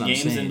so many That's what I'm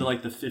games saying. into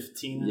like the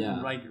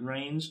 15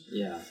 range.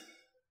 yeah.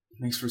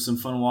 Makes for some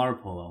fun water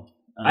polo.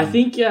 I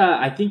think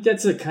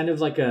that's a kind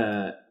of like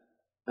a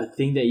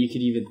thing that you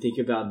could even think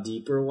about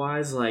deeper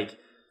wise, like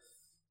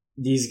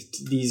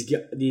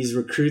these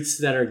recruits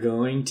that are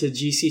going to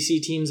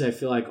GCC teams. I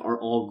feel like are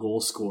all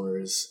goal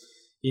scorers.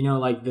 You know,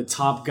 like the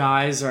top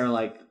guys are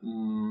like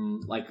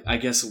I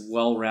guess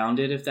well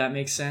rounded, if that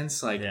makes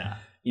sense. Like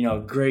you know,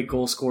 great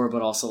goal scorer,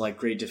 but also like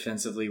great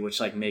defensively,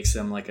 which like makes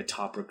them like a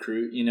top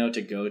recruit. You know,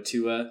 to go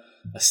to a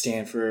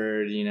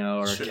Stanford, you know,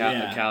 or a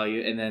Cal,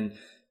 and then.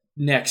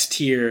 Next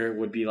tier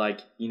would be like,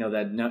 you know,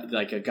 that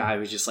like a guy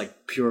who's just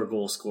like pure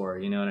goal scorer.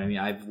 You know what I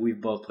mean?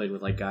 We've both played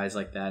with like guys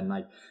like that, and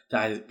like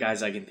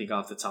guys I can think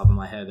off the top of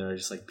my head that are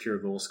just like pure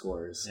goal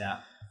scorers. Yeah.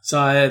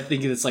 So I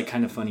think it's like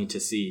kind of funny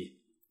to see,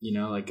 you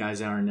know, like guys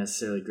that aren't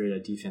necessarily great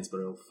at defense, but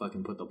will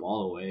fucking put the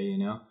ball away. You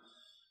know.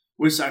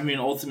 Which I mean,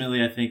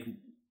 ultimately, I think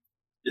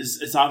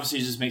it's obviously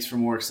just makes for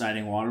more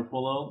exciting water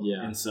polo.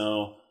 Yeah. And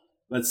so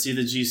let's see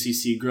the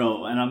GCC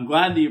grow. And I'm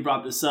glad that you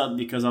brought this up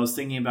because I was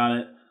thinking about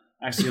it.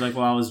 Actually, like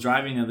while I was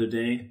driving the other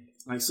day,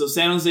 like so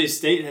San Jose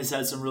State has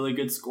had some really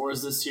good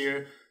scores this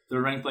year.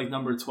 They're ranked like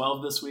number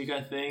 12 this week,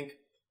 I think.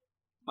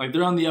 Like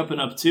they're on the up and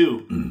up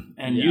too.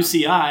 And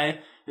UCI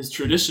is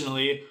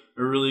traditionally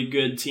a really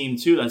good team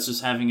too. That's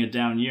just having a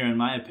down year in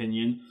my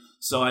opinion.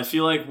 So I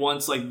feel like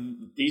once like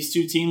these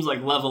two teams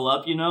like level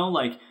up, you know,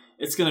 like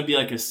it's gonna be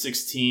like a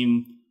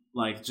 6-team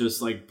like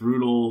just like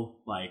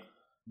brutal like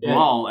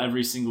brawl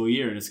every single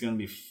year, and it's going to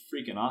be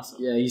freaking awesome.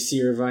 Yeah,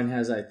 UC Irvine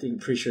has, I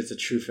think, pretty sure it's a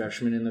true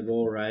freshman in the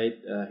goal, right?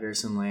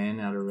 Harrison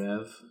Land out of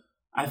Rev.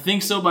 I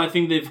think so, but I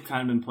think they've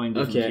kind of been playing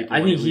different people.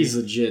 I think he's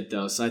legit,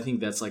 though, so I think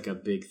that's like a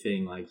big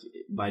thing, like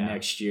by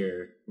next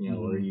year, you know,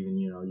 or even,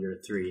 you know, year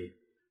 3.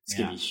 It's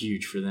going to be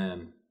huge for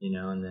them, you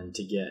know, and then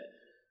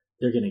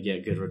they're going to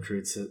get good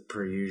recruits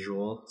per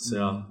usual.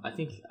 So I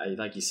think,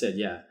 like you said,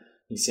 I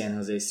think San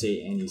Jose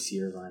State and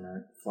UC Irvine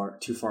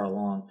aren't too far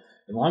along.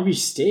 And Long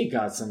Beach State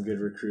got some good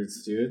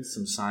recruits, dude.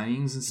 Some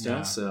signings and stuff.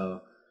 Yeah.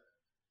 So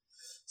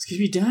it's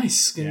going to be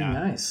nice. It's going to be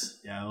nice.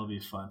 Yeah, it'll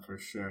be fun for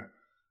sure.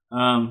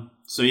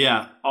 So,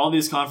 all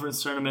these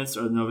conference tournaments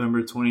are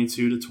November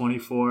 22 to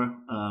 24.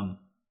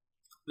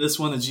 This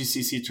one, the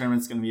GCC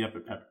tournament's going to be up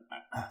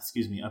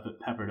at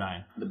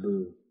Pepperdine. The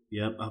Boo.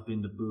 Yep, up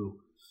in the Boo.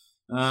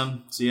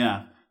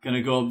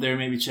 Gonna go up there,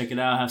 maybe check it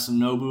out, have some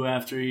Nobu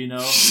after, you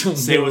know,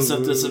 say what's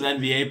up to some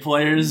NBA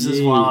players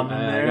just while I'm in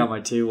there. I got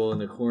my table in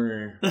the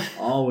corner,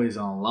 always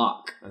on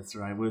lock. That's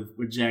right,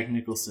 with Jack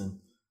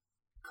Nicholson.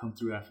 Come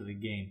through after the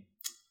game.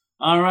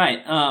 All right.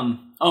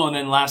 And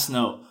then last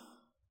note.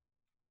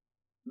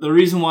 The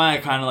reason why I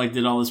kind of like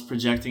did all this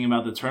projecting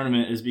about the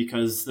tournament is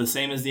because the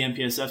same as the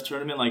MPSF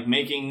tournament, like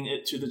making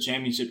it to the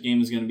championship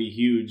game is going to be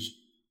huge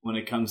when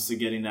it comes to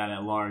getting that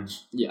at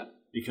large. Yeah.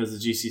 Because the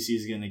GCC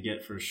is going to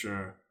get for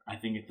sure. I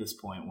think at this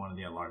point, one of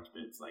the at-large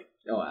bids. Like,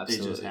 absolutely.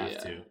 They just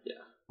have to. Yeah.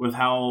 With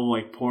how,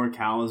 like, poor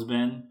Cal has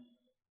been,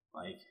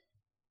 like,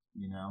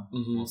 you know,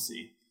 we'll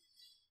see.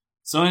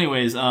 So,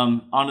 anyways,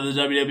 on to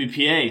the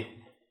WWPA.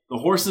 The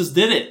Horses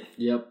did it.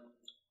 Yep.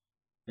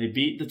 They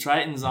beat the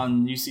Tritons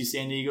on UC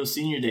San Diego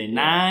Senior Day,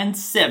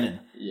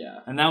 9-7. Yeah.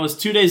 And that was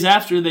 2 days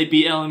after they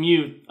beat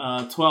LMU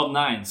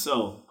 12-9.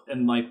 So,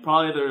 and, like,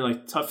 probably their,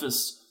 like,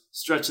 toughest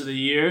stretch of the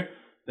year,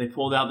 they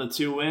pulled out the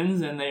 2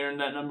 wins, and they earned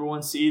that number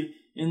 1 seed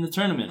in the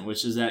tournament,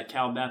 which is at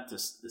Cal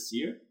Baptist this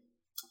year.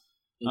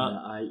 In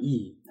the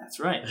IE. That's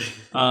right.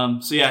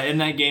 In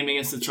that game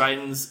against the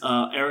Tritons,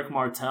 Eric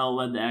Martell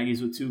led the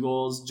Aggies with 2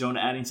 goals. Jonah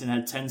Addington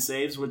had 10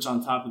 saves, which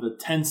on top of the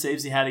 10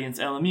 saves he had against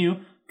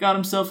LMU, got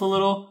himself a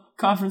little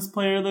Conference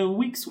Player of the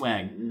Week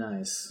swag.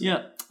 Nice.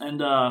 Yeah. And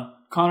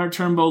Connor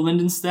Turnbow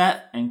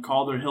Lindenstadt and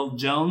Calder Hill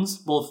Jones,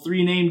 both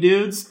 3 named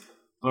dudes,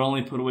 but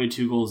only put away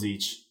 2 goals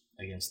each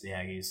against the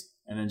Aggies.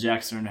 And then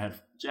Jack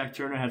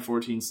Turner had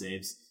 14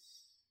 saves.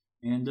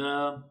 And,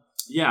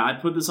 I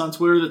put this on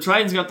Twitter. The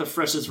Tritons got the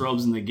freshest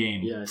robes in the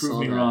game. Yeah, Prove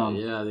me wrong.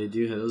 Yeah, they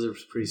do. Those are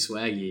pretty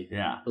swaggy.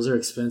 Yeah. Those are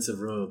expensive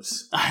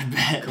robes. I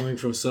bet. Coming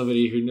from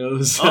somebody who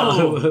knows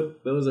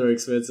those are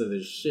expensive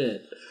as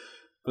shit.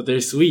 But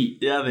they're sweet.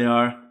 Yeah, they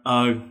are.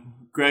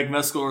 Greg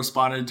Meskel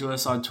responded to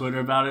us on Twitter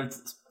about it,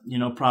 you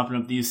know, propping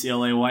up the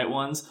UCLA white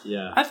ones.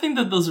 Yeah. I think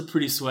that those are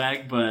pretty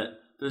swag, but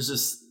there's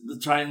just,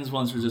 the Tritons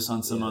ones were just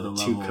on some other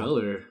level. 2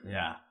 color.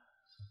 Yeah.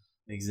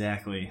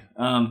 Exactly.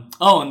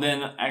 And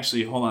then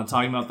actually, hold on,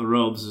 talking about the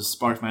robes just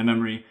sparked my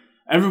memory.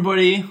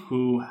 Everybody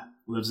who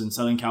lives in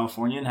Southern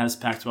California and has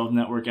Pac-12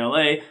 Network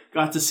LA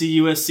got to see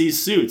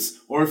USC's suits.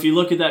 Or if you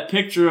look at that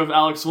picture of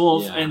Alex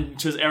Wolf and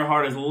Chris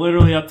Earhart is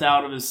literally up to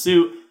out of his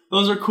suit,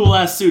 those are cool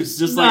ass suits,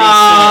 just like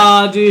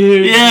I said.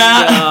 Dude.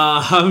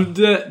 Yeah.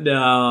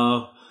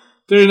 No.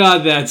 They're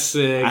not that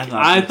sick.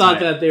 I thought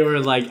that they were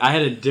like, I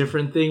had a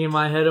different thing in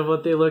my head of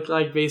what they looked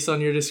like based on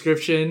your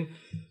description.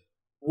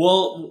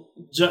 Well,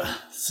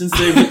 since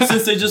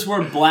they just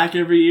wear black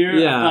every year,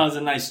 I thought it was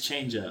a nice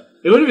change up.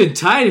 It would have been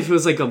tight if it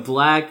was like a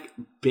black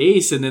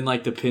base and then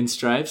like the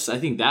pinstripes. I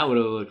think that would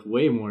have looked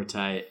way more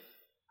tight.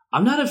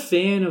 I'm not a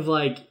fan of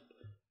like,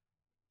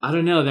 I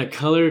don't know, that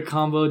color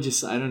combo.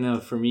 Just, I don't know.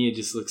 For me, it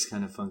just looks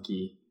kind of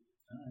funky.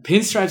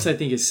 Pinstripes, I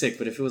think, is sick,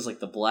 but if it was like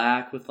the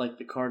black with like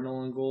the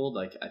cardinal and gold,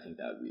 like I think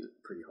that would be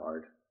pretty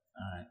hard.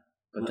 All right,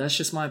 but that's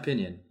just my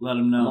opinion. Let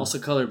them know. I'm also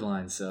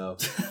colorblind, so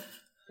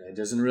it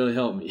doesn't really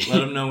help me. Let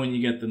them know when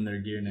you get them their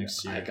gear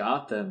next year. I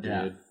got them, dude.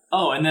 Yeah.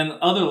 Oh, and then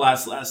other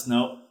last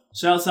note.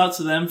 Shouts out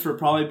to them for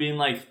probably being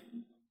like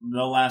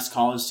the last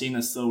college team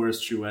that still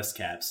wears True West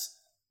caps.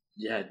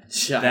 Yeah,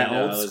 that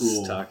old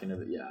school.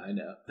 I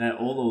know. That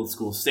old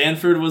school.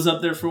 Stanford was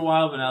up there for a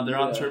while, but now they're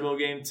on Turbo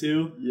Game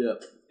too.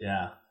 Yep.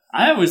 Yeah.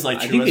 I always like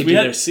True West. I think they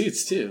do their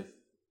suits too.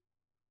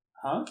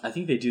 Huh? I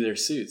think they do their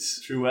suits.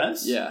 True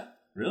West? Yeah.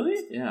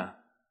 Really? Yeah.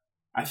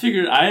 I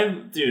figured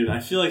I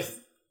feel like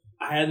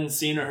I hadn't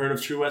seen or heard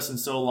of True West in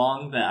so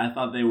long that I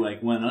thought they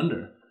like went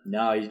under.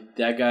 No,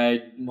 that guy,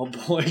 my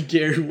boy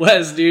Gary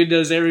West, dude,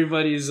 knows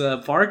everybody's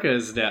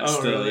parkas now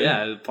still. Really?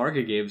 Yeah, the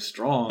parka game's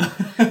strong.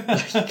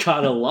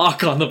 Got a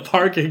lock on the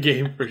parka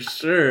game for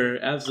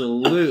sure.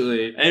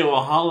 Absolutely. Hey,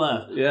 well,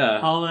 holla. Yeah.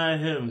 Holla at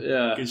him.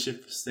 Yeah. Good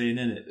shit for staying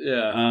in it.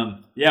 Yeah.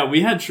 Yeah,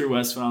 we had True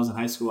West when I was in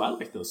high school. I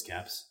liked those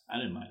caps. I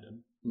didn't mind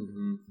them.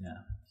 Mm-hmm.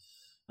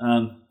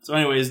 Yeah. So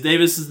anyways,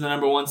 Davis is the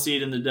number 1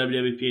 seed in the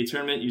WWPA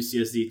tournament,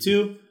 UCSD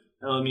 2.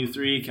 LMU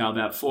 3,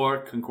 Calbat 4,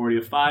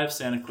 Concordia 5,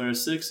 Santa Clara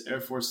 6,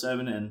 Air Force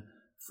 7, and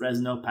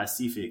Fresno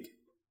Pacific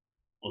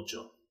 8.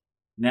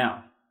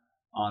 Now,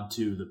 on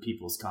to the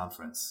People's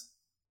Conference.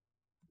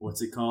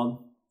 What's it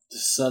called? The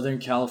Southern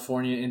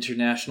California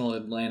International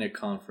Atlantic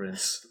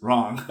Conference.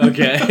 Wrong.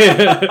 Okay.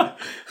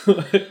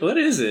 What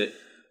is it?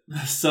 The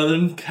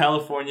Southern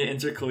California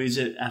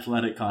Intercollegiate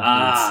Athletic Conference.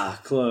 Ah,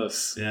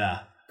 close. Yeah.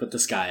 But the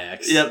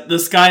SCIAC. Yep, the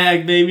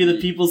SCIAC, baby, the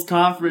People's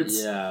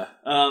Conference. Yeah.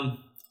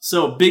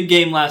 So, big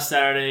game last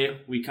Saturday.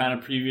 We kind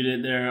of previewed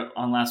it there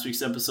on last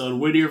week's episode.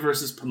 Whittier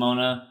versus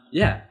Pomona.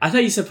 Yeah. I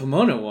thought you said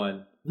Pomona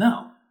won.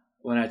 No.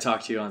 When I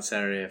talked to you on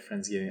Saturday at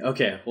Friendsgiving.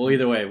 Okay. Well,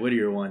 either way,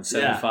 Whittier won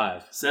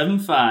 7-5.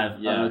 7-5.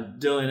 Yeah.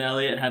 Dylan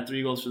Elliott had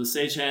 3 goals for the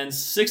Sagehands.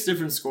 6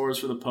 different scores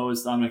for the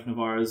Poets. Dominic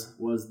Navarez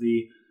was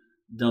the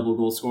double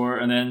goal scorer.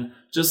 And then,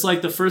 just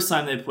like the first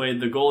time they played,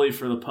 the goalie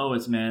for the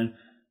Poets, man,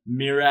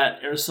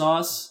 Mirat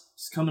Ersauce,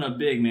 is coming up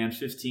big, man.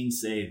 15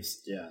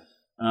 saves. Yeah.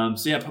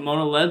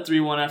 Pomona led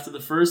 3-1 after the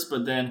first,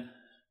 but then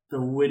the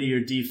Whittier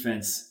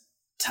defense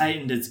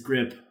tightened its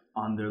grip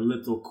on their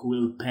little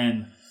quill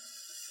pen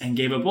and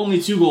gave up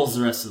only 2 goals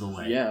the rest of the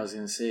way. Yeah, I was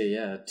going to say,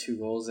 2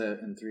 goals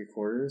in 3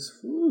 quarters.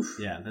 Oof.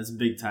 Yeah, that's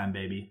big time,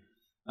 baby.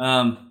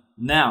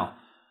 Now,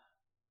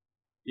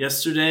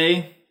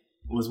 yesterday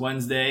was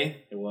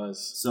Wednesday. It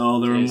was. So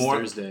there were more.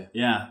 Thursday.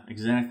 Yeah,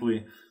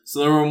 exactly.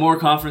 So there were more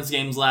conference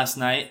games last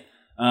night.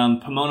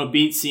 Pomona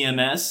beat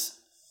CMS.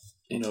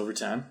 In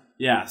overtime.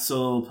 Yeah,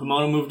 so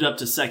Pomona moved up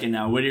to second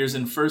now. Whittier's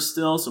in first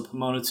still, so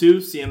Pomona 2,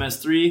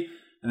 CMS 3,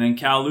 and then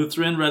Cal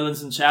Lutheran,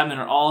 Redlands, and Chapman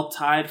are all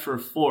tied for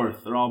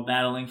 4th. They're all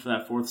battling for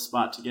that 4th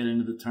spot to get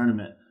into the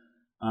tournament.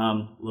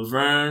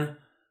 Laverne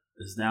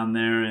is down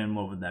there in,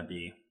 what would that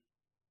be?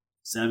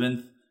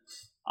 7th.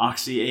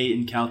 Oxy 8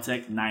 and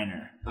Caltech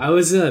 9er. I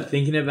was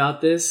thinking about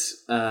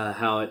this,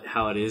 how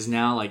it is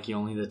now, like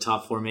only the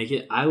top 4 make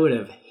it. I would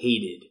have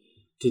hated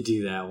to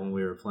do that when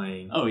we were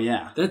playing. Oh,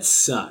 yeah. That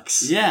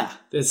sucks. Yeah.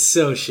 That's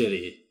so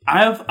shitty.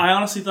 I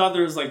honestly thought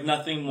there was like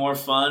nothing more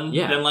fun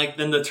than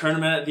than the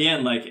tournament at the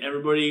end. Like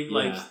everybody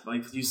like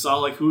you saw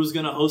like who was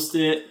gonna host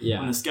it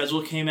when the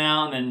schedule came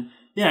out, and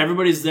then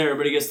everybody's there,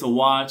 everybody gets to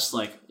watch.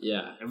 Like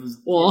it was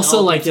also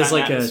like as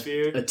like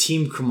a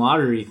team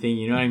camaraderie thing,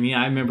 you know what I mean?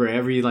 I remember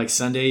every like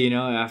Sunday,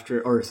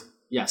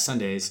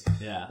 Sundays.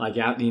 Yeah. Like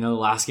at the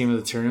last game of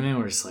the tournament,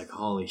 we're just like,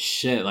 holy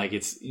shit, like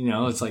it's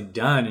it's like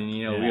done, and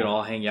we would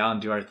all hang out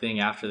and do our thing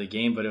after the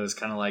game, but it was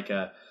kind of like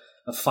a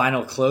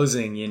final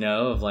closing,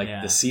 of like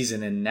the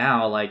season. And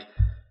now like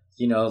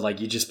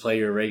you just play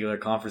your regular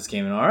conference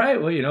game and all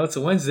right, well, it's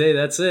a Wednesday,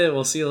 that's it,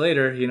 we'll see you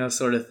later,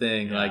 sort of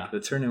thing. Yeah. Like the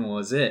tournament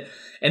was it.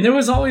 And there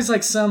was always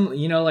like some,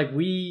 like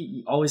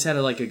we always had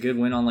a good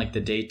win on like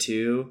the day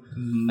 2.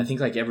 Mm-hmm. I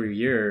think like every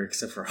year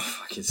except for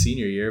fucking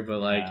senior year, but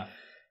like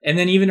and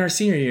then even our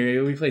senior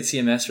year, we played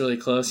CMS really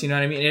close. You know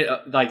what I mean?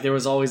 Like there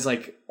was always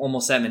like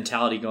almost that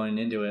mentality going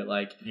into it.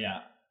 Like,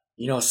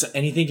 so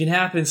anything can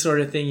happen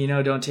sort of thing.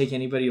 Don't take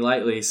anybody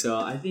lightly. So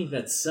I think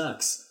that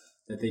sucks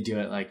that they do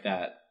it like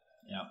that.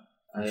 Yeah,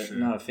 I'm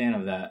not a fan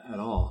of that at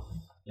all.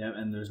 Yeah,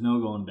 and there's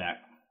no going back.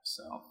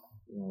 So,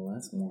 well,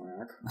 that's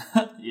more.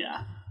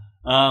 Yeah.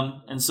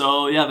 And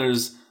so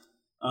there's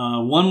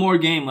one more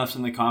game left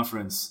in the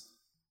conference,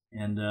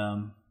 and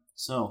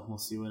so we'll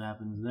see what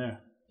happens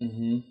there.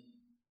 Mm-hmm.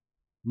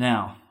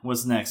 Now,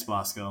 what's next,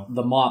 Bosco?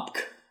 The MOPC.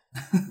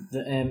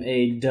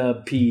 The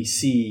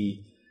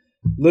MAWPC.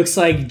 Looks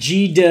like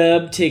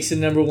G-Dub takes the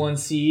number 1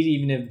 seed,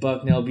 even if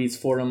Bucknell beats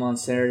Fordham on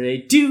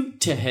Saturday, due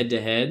to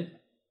head-to-head.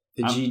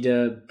 The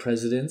G-Dub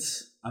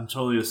presidents. I'm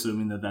totally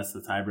assuming that that's the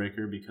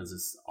tiebreaker because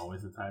it's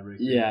always a tiebreaker.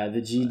 Yeah,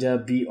 the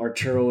G-Dub beat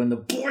Arturo and the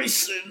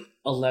Bison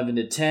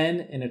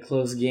 11-10 in a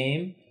close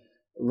game.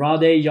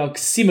 Rade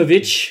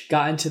Joksimovic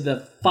got into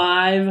the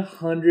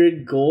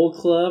 500 goal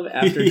club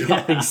after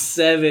dropping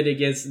 7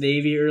 against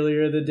Navy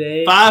earlier in the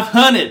day.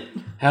 500!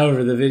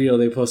 However, the video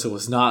they posted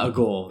was not a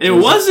goal. It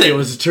wasn't. It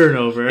was a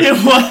turnover. It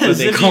was. But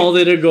they called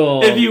it a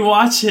goal. If you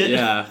watch it.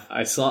 Yeah,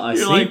 I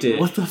synced like, it.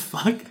 What the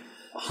fuck?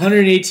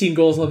 118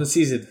 goals on the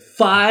season.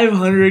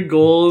 500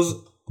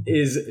 goals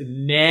is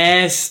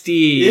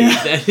nasty.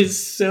 Yeah. That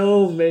is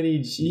so many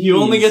G's. You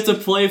only get to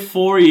play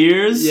 4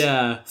 years?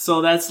 Yeah.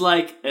 So that's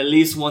like at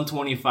least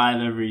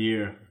 125 every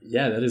year.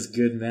 Yeah, that is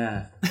good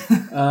math.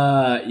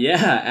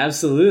 Yeah,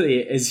 absolutely.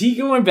 Is he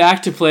going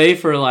back to play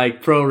for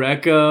like Pro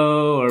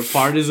Reco or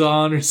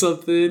Partizan or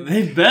something?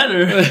 They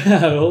better.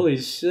 Holy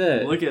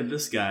shit. Look at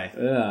this guy.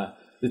 Yeah.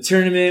 The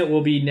tournament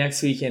will be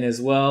next weekend as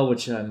well,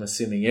 which I'm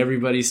assuming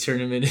everybody's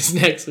tournament is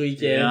next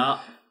weekend. Yeah.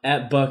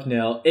 At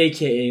Bucknell,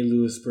 a.k.a.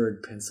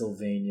 Lewisburg,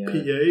 Pennsylvania.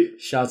 PA.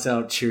 Shouts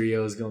out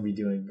Cheerio is going to be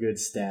doing good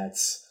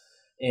stats.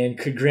 And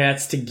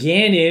congrats to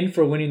Gannon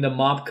for winning the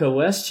MOPCA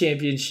West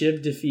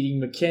Championship,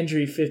 defeating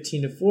McKendree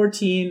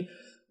 15-14.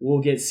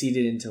 We'll get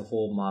seeded into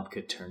whole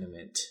MOPCA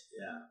tournament.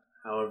 Yeah.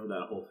 However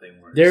that whole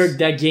thing works.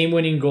 That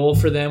game-winning goal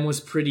for them was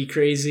pretty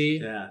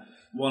crazy. Yeah.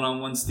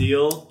 One-on-one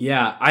steal.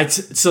 Yeah,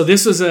 so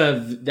this was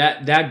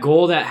that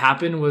goal that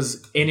happened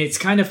was, and it's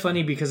kind of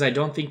funny because I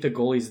don't think the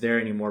goalie's there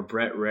anymore,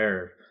 Brett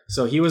Rare.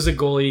 So he was a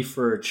goalie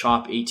for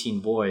CHOP 18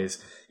 Boys,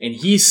 and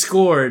he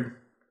scored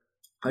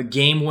a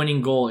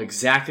game-winning goal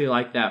exactly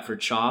like that for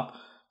CHOP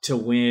to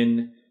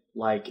win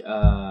like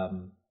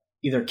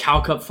either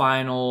Cal Cup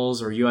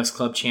Finals or U.S.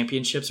 Club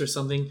Championships or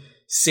something.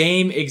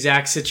 Same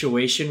exact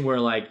situation where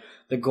like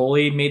the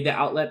goalie made the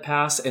outlet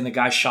pass and the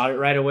guy shot it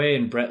right away,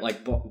 and Brett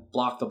like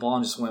blocked the ball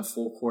and just went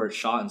full court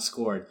shot and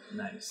scored.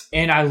 Nice.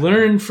 And I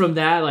learned from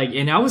that, like,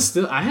 and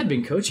I had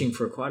been coaching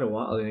for quite a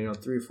while,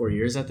 3 or 4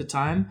 years at the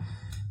time.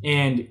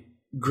 And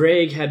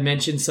Greg had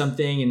mentioned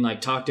something and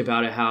like talked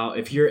about it, how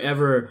if you're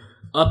ever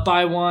up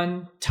by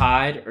 1,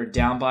 tied, or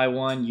down by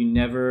 1, you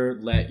never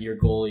let your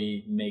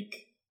goalie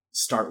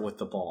start with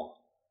the ball.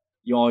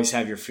 You always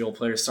have your field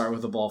players start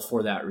with the ball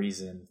for that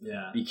reason.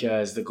 Yeah.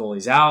 Because the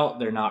goalie's out,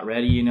 they're not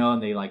ready,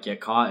 and they like get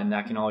caught, and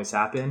that can always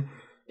happen.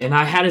 And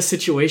I had a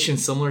situation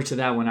similar to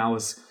that when I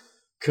was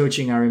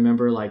coaching. I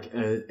remember like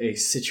a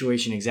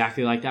situation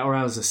exactly like that where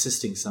I was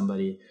assisting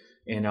somebody.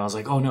 And I was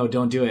like, oh, no,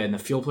 don't do it. And the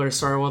field player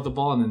started with the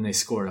ball, and then they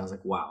scored. I was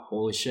like, wow,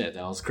 holy shit,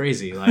 that was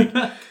crazy. Like,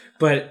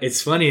 but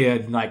it's funny,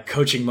 like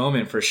coaching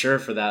moment for sure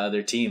for that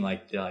other team.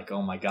 Like, they're like,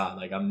 oh, my God,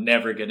 like I'm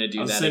never going to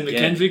do that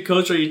again. McKendree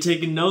coach, are you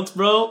taking notes,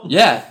 bro?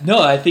 Yeah, no,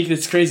 I think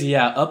it's crazy.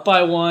 Yeah, up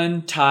by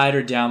 1, tied,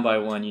 or down by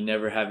 1, you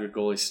never have your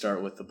goalie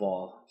start with the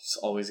ball. It's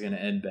always going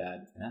to end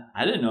bad. Yeah,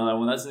 I didn't know that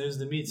one. That's news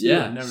to me, too.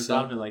 Yeah, I never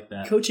thought of it like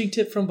that. Coaching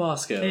tip from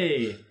Bosco.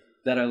 Hey.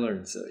 That I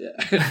learned, so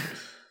yeah.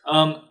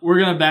 We're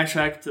going to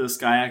backtrack to the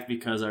SCIAC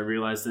because I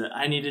realized that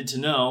I needed to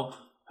know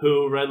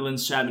who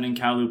Redlands, Chapman, and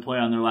Kowloon play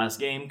on their last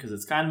game because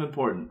it's kind of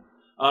important.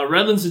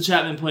 Redlands and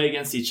Chapman play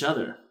against each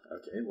other.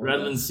 Okay. Well,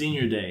 Redlands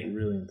Senior Day.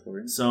 Really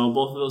important. So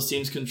both of those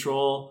teams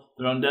control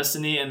their own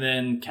destiny, and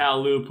then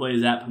Kowloon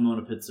plays at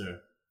Pomona Pitzer.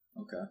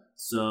 Okay.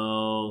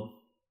 So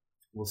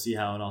we'll see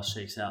how it all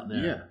shakes out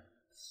there. Yeah.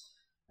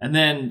 And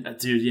then,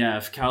 dude, yeah,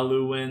 if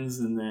Kowloon wins,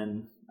 and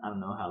then I don't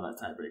know how that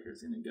tiebreaker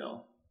is going to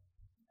go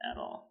at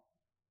all.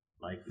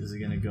 Like, is it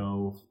going to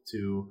go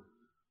to,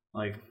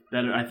 like,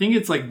 better? I think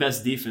it's, like,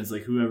 best defense,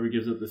 like, whoever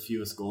gives up the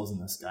fewest goals in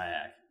the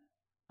SCIAC.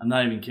 I'm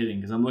not even kidding,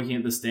 because I'm looking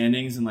at the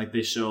standings, and, like,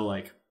 they show,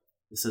 like,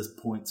 it says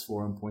points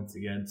for and points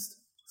against.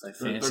 It's like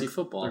fantasy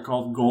football. They're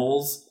called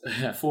goals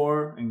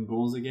for and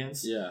goals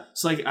against. Yeah.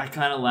 So, like, I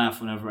kind of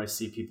laugh whenever I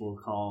see people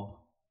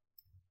call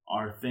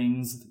our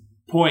things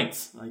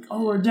points. Like,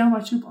 oh, we're down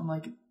by 2. I'm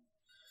like,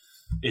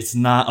 it's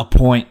not a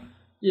point.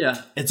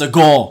 Yeah. It's a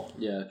goal.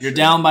 Yeah. You're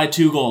down by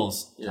 2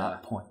 goals. Yeah.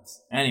 Not points.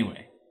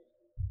 Anyway.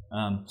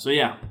 So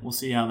yeah, we'll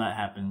see how that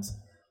happens.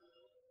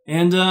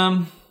 And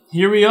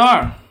here we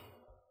are.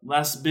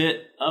 Last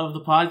bit of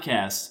the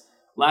podcast.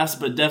 Last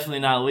but definitely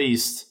not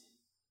least,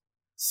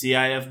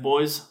 CIF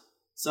boys,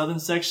 Southern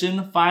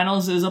Section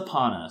Finals is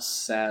upon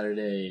us.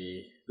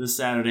 This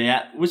Saturday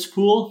at which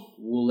pool?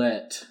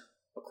 Woolette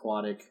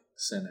Aquatic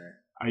Center.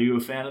 Are you a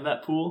fan of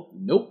that pool?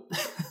 Nope.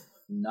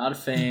 Not a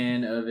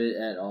fan of it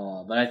at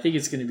all. But I think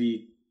it's going to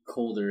be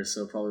colder,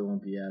 so it probably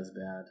won't be as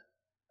bad.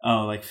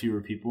 Oh, like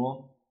fewer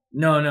people?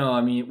 No.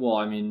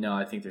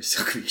 I think there's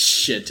still going to be a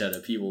shit ton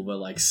of people, but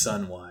like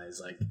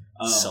sun-wise, like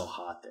it's so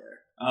hot there.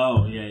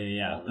 Oh,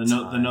 yeah.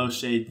 The no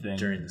shade thing.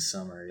 During the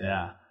summer,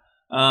 yeah.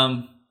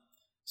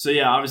 So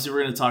yeah, obviously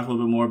we're going to talk a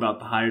little bit more about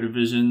the higher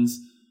divisions.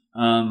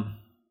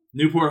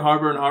 Newport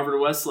Harbor and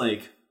Harvard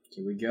Westlake.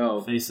 Here we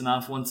go. Facing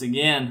off once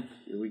again.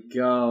 Here we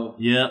go.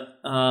 Yep.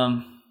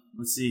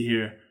 Let's see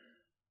here.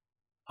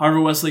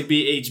 Harvard Westlake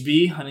beat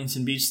HB.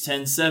 Huntington Beach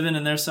 10-7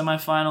 in their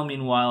semifinal.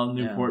 Meanwhile,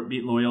 Newport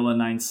beat Loyola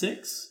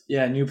 9-6.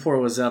 Yeah,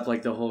 Newport was up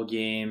like the whole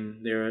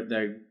game.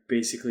 They're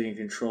basically in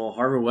control.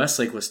 Harvard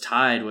Westlake was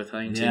tied with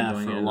Huntington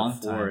going for a into long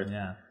the fourth. time.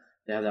 Yeah.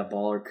 They had that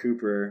baller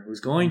Cooper who's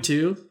going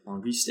to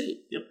Long Beach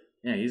State. Yep.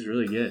 Yeah, he's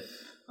really good.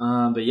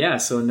 But yeah,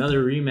 so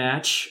another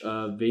rematch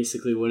of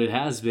basically what it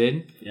has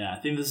been. Yeah,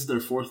 I think this is their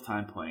 4th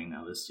time playing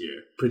now this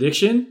year.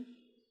 Prediction?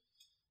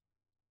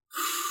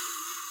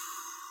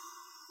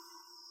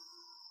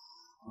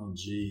 Oh,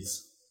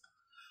 jeez.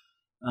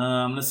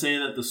 I'm going to say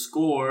that the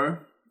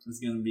score is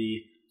going to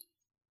be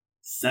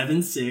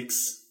 7-6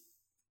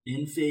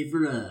 in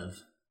favor of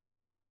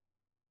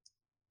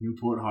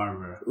Newport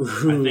Harbor.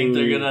 I think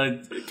they're going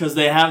to, because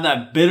they have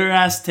that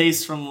bitter-ass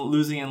taste from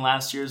losing in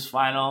last year's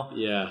final.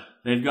 Yeah.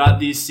 They've got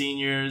these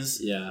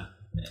seniors. Yeah.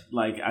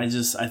 Like, I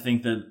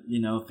think that,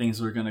 things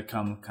were going to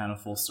come kind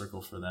of full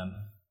circle for them.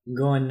 I'm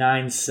going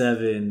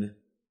 9-7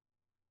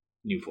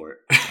 Newport.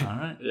 All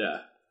right.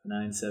 Yeah.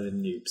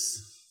 9-7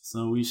 Noops.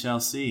 So we shall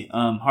see.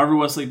 Harvard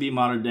Westlake beat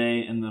Mater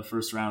Dei in the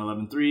first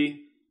round 11-3.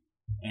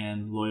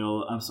 And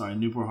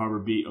Newport Harbor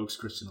beat Oaks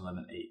Christian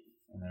 11-8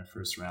 in their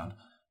first round.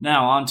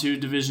 Now on to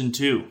Division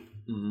 2.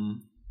 Mm-hmm.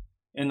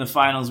 In the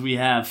finals, we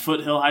have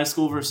Foothill High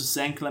School versus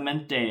San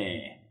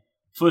Clemente.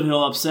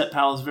 Foothill upset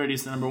Palos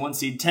Verdes, the number 1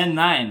 seed,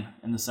 10-9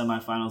 in the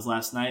semifinals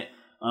last night.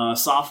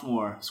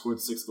 Sophomore scored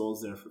 6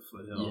 goals there for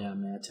Foothill. Yeah,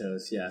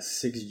 Matos. Yeah,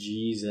 6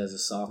 Gs as a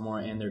sophomore,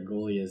 and their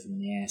goalie is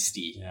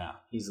nasty. Yeah.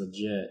 He's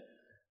legit.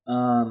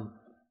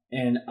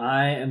 And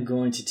I am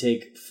going to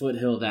take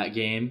Foothill that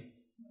game.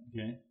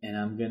 Okay. And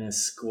I'm going to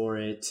score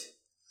it.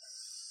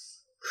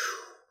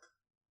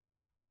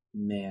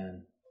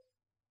 Man.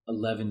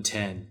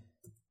 11-10.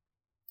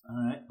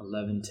 All right.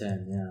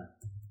 11-10, yeah.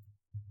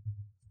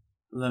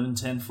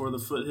 11-10 for the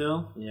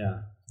Foothill.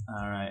 Yeah.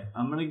 All right.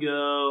 I'm going to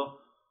go...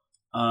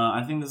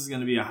 I think this is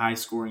going to be a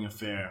high-scoring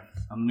affair.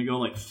 I'm going to go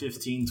like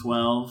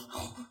 15-12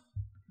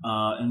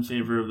 in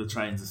favor of the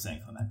Tritons of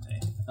San Clemente.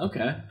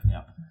 Okay.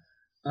 Yeah.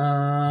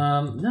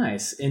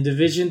 Nice. In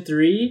Division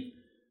 3,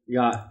 we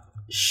got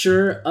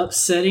Sure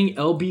upsetting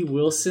LB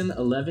Wilson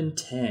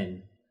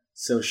 11-10.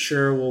 So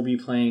Sure will be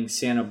playing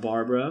Santa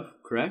Barbara,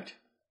 correct?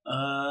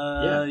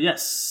 Yeah.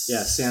 Yes.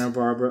 Yeah, Santa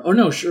Barbara. Oh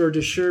no,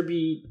 does Sure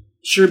beat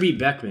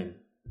Beckman?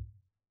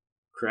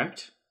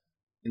 Correct?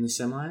 In the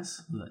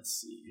semis?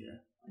 Let's see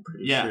here. I'm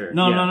pretty Yeah. sure.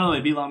 No,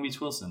 they beat Long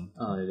Beach Wilson.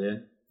 Oh, they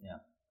did? Yeah.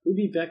 Who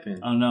beat Beckman?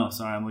 Oh no,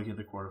 sorry, I'm looking at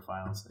the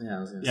quarterfinals. Yeah, I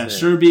was gonna say.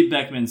 Sure beat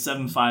Beckman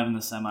 7-5 in the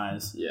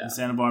semis. Yeah. And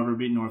Santa Barbara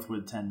beat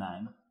Northwood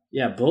 10-9.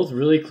 Yeah, both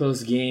really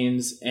close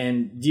games,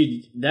 and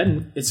dude,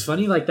 it's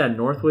funny. Like that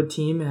Northwood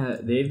team,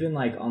 they've been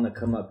like on the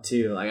come up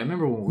too. Like I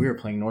remember when we were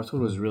playing,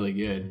 Northwood was really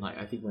good. Like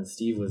I think when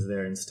Steve was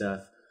there and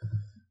stuff.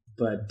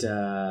 But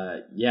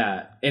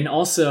yeah, and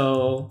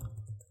also,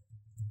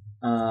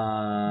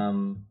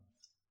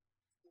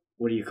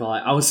 what do you call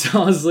it? I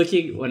was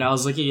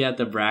looking at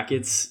the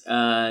brackets.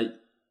 What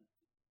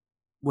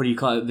do you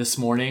call it this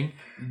morning,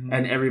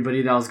 and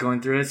everybody that was going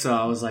through it. So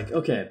I was like,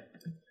 okay.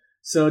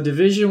 So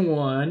Division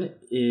 1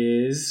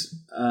 is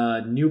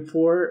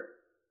Newport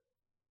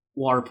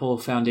Water Polo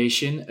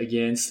Foundation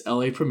against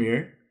LA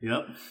Premier.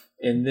 Yep.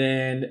 And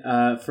then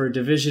for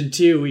Division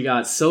 2, we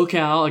got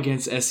SoCal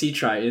against SC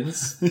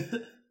Tritons.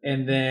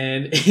 And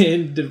then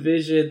in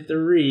Division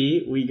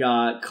 3, we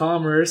got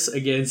Commerce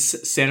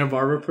against Santa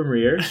Barbara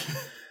Premier.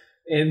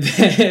 And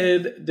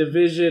then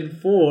Division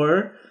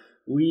 4,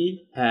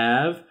 we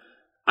have...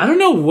 I don't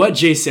know what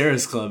Jay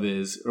Sarah's club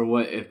is, or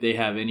what if they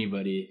have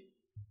anybody...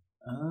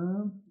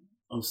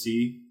 OC.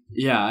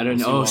 Yeah, I don't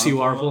know. OC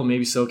Water Polo,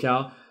 maybe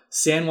SoCal.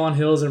 San Juan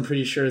Hills, I'm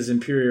pretty sure, is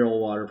Imperial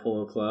Water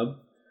Polo Club.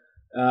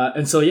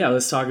 And so, yeah,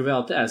 let's talk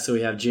about that. So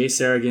we have Jay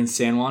Sarah against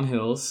San Juan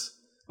Hills.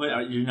 Wait,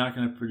 you're not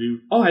going to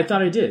Oh, I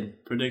thought I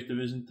did. predict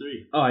Division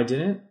 3? Oh, I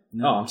didn't?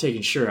 No. Oh, I'm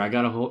taking sure. I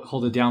got to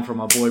hold it down for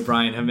my boy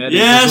Brian Jimenez.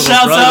 Yeah,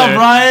 shouts out,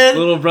 Brian!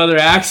 Little brother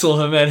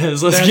Axel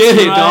Jimenez. Let's That's get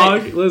it,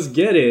 right. dog. Let's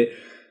get it.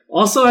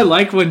 Also, I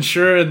like when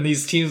Sure and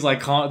these teams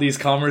like these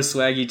Commerce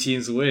swaggy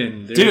teams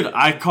win. Dude,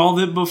 I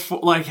called it before,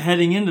 like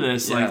heading into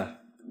this, Yeah. like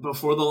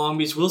before the Long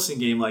Beach Wilson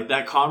game. Like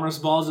that Commerce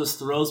ball just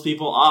throws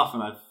people off,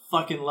 and I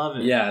fucking love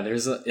it. Yeah,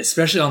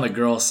 especially on the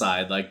girl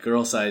side. Like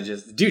girl side,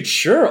 dude.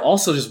 Sure,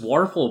 also just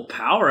water polo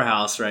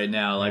powerhouse right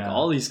now. Like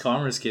all these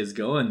Commerce kids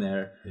going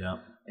there. Yeah,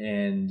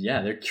 and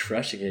yeah, they're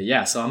crushing it.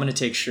 Yeah, so I'm gonna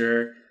take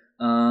Sure.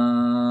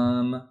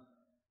 Playing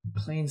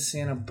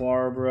Santa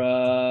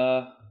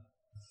Barbara.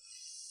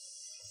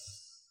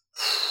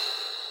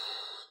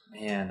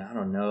 Man, I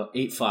don't know.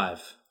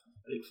 8-5.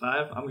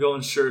 8-5. I'm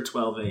going Sure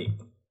 12-8.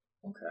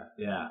 Okay.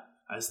 Yeah,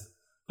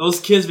 those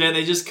kids, man,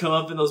 they just come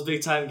up in those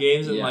big time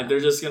games and like they're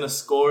just gonna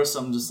score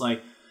some just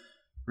like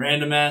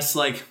random ass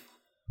like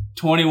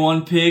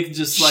 21 pick,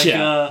 just like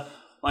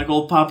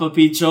old Papa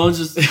Picho,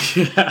 just take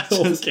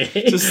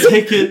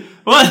it.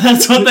 What?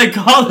 That's what they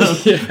call them.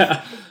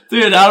 Yeah.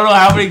 Dude, I don't know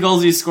how many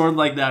goals he scored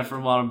like that for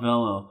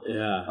Montebello.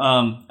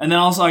 Yeah. And then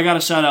also I got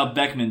to shout out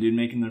Beckman, dude,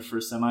 making their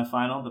first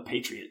semifinal. The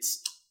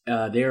Patriots.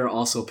 They are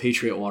also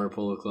Patriot Water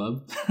Polo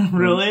Club.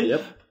 Really?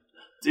 Yep.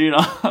 Dude,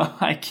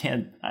 I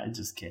can't. I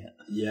just can't.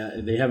 Yeah,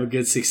 they have a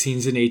good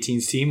 16s and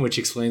 18s team, which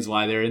explains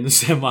why they're in the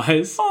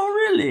semis. Oh,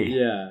 really?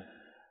 Yeah.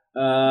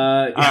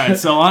 All right,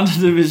 so on to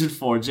Division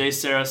 4. J.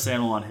 Sarah,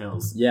 San Juan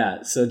Hills.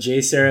 Yeah, so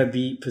J. Sarah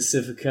beat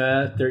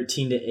Pacifica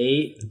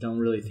 13-8. Don't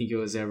really think it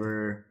was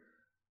ever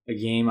a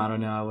game. I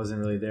don't know. I wasn't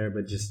really there,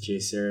 but just J.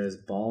 Sarah's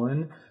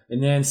balling.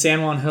 And then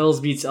San Juan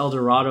Hills beats El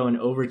Dorado in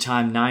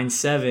overtime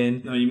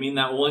 9-7. No, you mean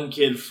that one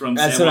kid from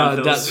That's San what Juan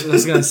I Hills?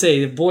 was going to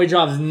say. The boy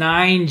drops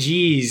 9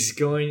 Gs.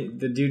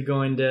 The dude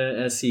going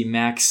to SC,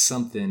 Max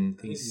something.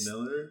 I think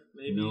Miller,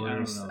 maybe?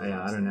 Miller's, I don't know.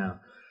 Yeah, I don't know.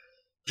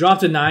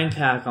 Dropped a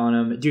 9-pack on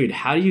him. Dude,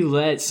 how do you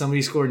let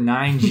somebody score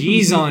 9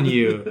 Gs on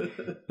you?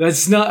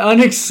 That's not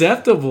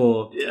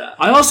unacceptable. Yeah.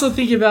 I also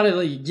think about it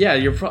like, yeah,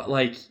 you're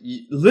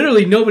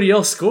literally nobody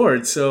else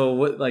scored. So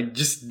what? Like,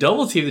 just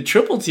double team,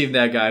 triple team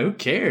that guy. Who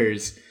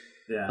cares?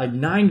 Yeah. Like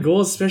 9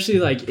 goals, especially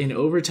like in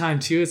overtime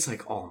too. It's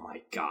like, oh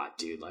my god,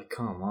 dude! Like,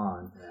 come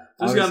on. Yeah.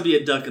 There's got to be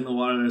a duck in the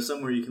water there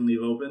somewhere you can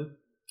leave open.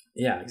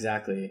 Yeah,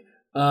 exactly.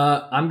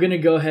 I'm gonna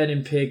go ahead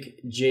and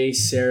pick J.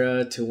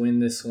 Sarah to win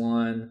this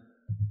one.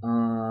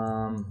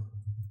 11-9.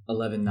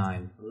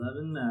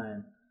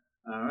 11-9.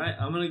 All right,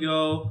 I'm gonna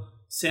go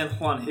San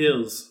Juan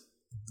Hills.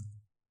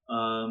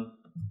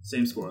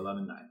 Same score,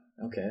 11-9.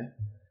 Okay.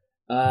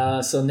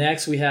 So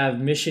next we have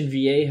Mission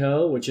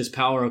Viejo, which is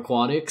Power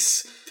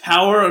Aquatics.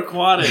 Power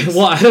Aquatics.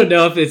 Well, I don't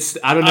know if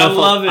I don't know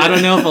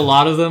if a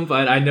lot of them,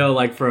 but I know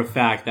like for a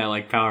fact that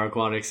like Power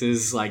Aquatics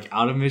is like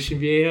out of Mission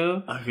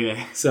Viejo.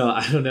 Okay. So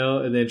I don't know.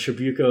 And then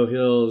Trabuco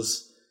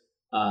Hills,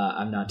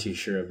 I'm not too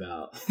sure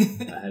about. I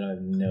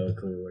have no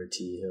clue where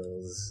T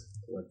Hills,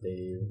 what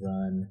they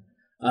run.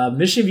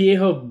 Mission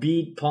Viejo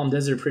beat Palm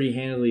Desert pretty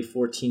handily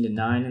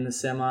 14-9 in the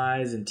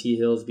semis, and T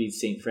Hills beat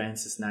St.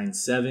 Francis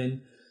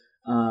 9-7.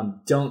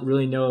 Don't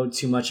really know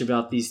too much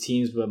about these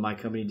teams, but my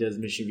company does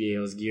Mission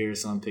Viejo's gear,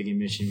 so I'm picking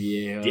Mission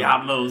Viejo.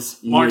 Diablos.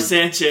 Mark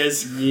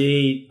Sanchez.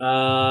 Yeet.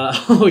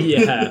 Oh,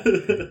 yeah.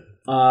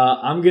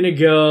 I'm going to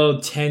go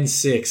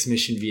 10-6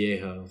 Mission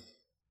Viejo.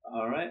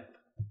 All right.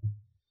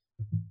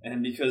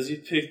 And because you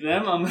picked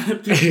them, I'm going to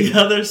pick the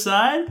other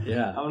side.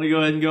 Yeah. I'm going to go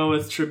ahead and go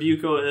with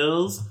Trabuco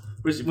Hills.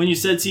 Which, when you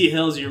said T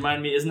Hills, you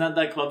remind me, isn't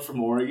that club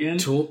from Oregon?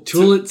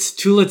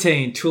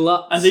 Tulatane.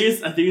 I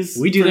think it's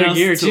we do their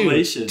gear too.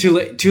 Tulation.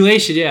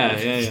 Tulation, yeah.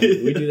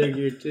 We do their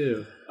gear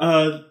too.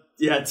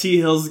 Yeah, T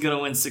Hills is going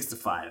to win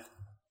 6-5.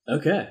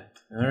 Okay.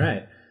 All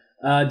right.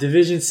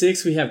 Division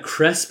 6, we have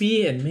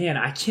Crespi, and man,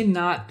 I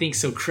cannot think.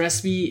 So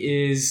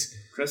Crespi's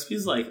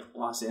like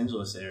Los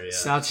Angeles area.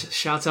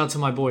 Shouts out to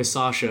my boy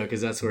Sasha,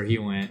 because that's where he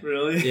went.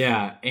 Really?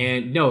 Yeah.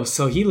 And no,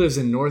 so he lives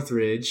in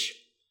Northridge.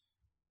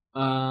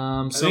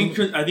 I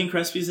think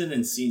Crespi's in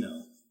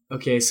Encino.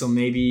 Okay, so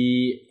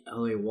maybe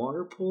LA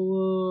Water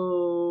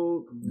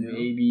Polo,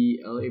 maybe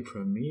LA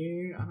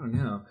Premier. I don't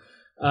know.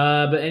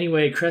 But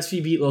anyway,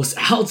 Crespi beat Los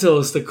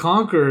Altos, the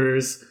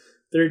Conquerors,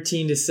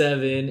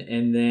 13-7,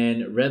 and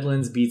then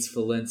Redlands beats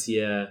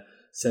Valencia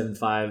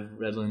 7-5.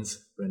 Redlands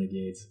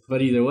Renegades.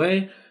 But either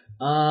way,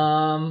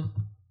 man,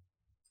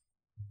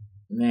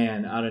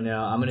 I don't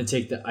know. I'm gonna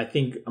take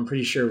I'm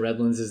pretty sure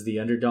Redlands is the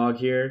underdog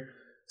here.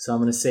 So I'm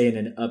going to say in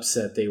an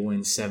upset, they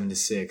win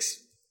 7-6.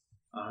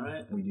 All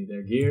right. We do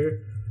their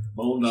gear.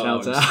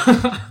 Bulldogs. Shouts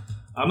out.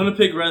 I'm going to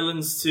pick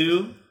Redlands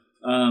too,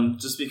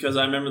 just because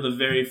I remember the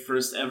very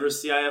first ever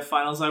CIF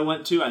finals I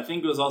went to. I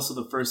think it was also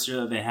the first year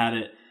that they had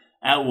it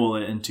at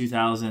Woollett in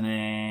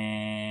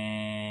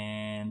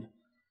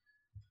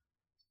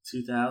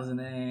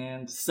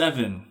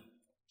 2007.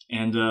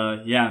 And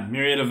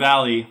Murrieta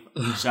Valley,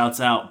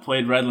 shouts out,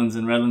 played Redlands,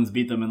 and Redlands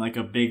beat them in like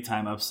a big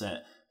time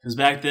upset. Because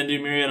back then,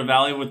 dude, Murrieta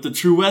Valley with the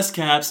True West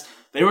Caps,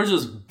 they were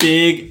just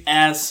big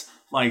ass,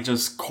 like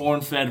just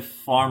corn-fed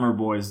farmer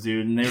boys,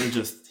 dude, and they were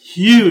just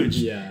huge.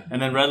 Yeah.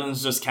 And then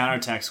Redlands just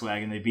counterattack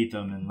swag, and they beat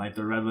them. And like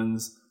the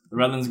Redlands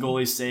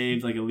goalie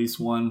saved like at least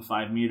one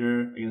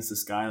 5-meter against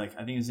this guy. Like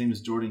I think his name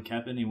is Jordan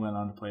Keppen. He went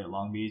on to play at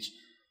Long Beach,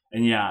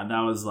 and yeah,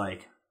 that was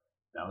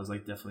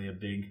definitely a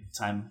big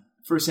time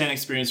first-hand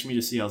experience for me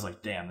to see. I was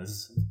like, damn, this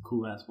is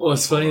cool ass. Well,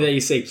 it's funny that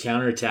you say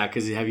counterattack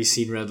because have you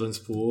seen Redlands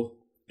pool?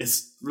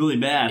 It's really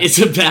bad. It's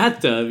a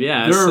bathtub,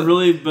 yeah.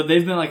 But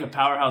they've been like a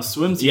powerhouse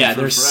swim team. Yeah,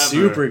 for they're forever.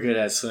 super good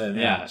at swim.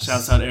 Yeah.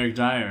 Shouts out Eric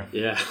Dyer.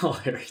 Yeah,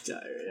 Eric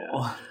Dyer. Yeah.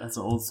 Oh, that's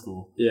an old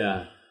school.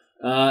 Yeah.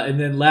 And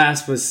then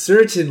last but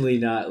certainly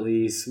not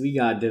least, we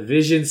got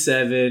Division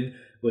 7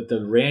 with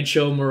the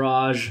Rancho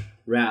Mirage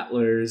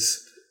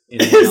Rattlers.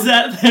 Is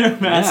that their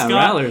mascot? Yeah,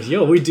 Rattlers.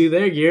 Yo, we do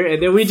their gear.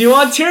 And then we do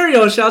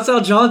Ontario. Shouts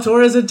out John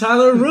Torres and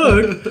Tyler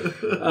Rook.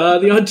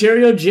 The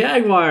Ontario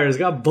Jaguars.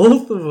 Got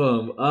both of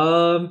them.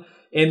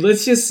 And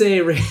let's just say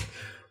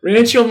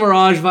Rancho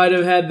Mirage might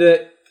have had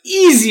the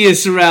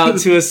easiest route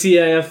to a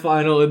CIF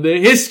final in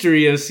the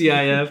history of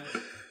CIF,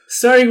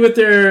 starting with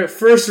their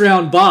first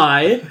round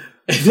bye,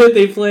 and then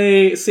they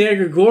play San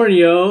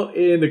Gregorio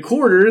in the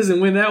quarters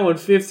and win that one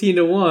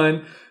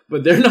 15-1.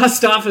 But they're not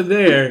stopping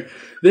there.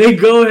 They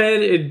go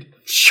ahead and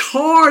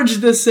charge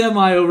the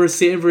semi over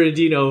San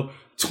Bernardino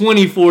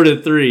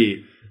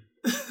 24-3.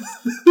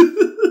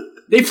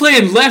 They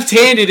playing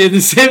left-handed in the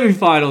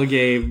semifinal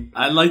game.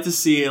 I'd like to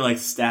see like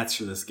stats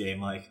for this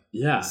game. Like,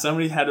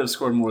 somebody had to have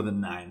scored more than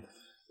 9.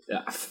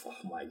 Yeah. Oh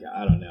my god,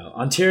 I don't know.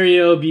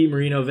 Ontario beat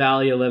Merino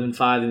Valley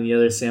 11-5 in the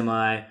other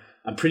semi.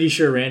 I'm pretty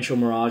sure Rancho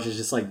Mirage has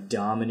just like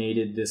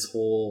dominated this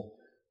whole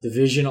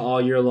division all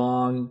year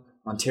long.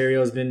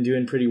 Ontario's been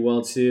doing pretty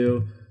well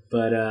too,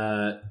 but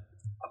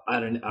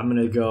I'm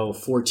gonna go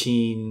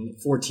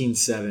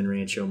 14-7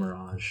 Rancho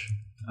Mirage.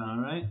 All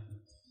right.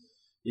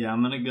 Yeah,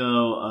 I'm gonna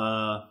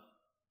go.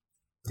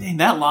 Dang,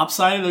 that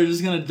lopsided. They're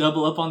just gonna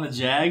double up on the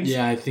Jags.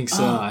 Yeah, I think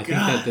so. I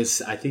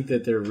think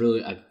that they're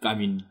really. I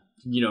mean,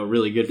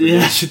 really good for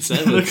Division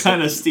 7. They're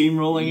kind of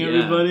steamrolling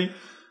everybody.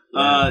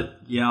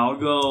 I'll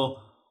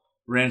go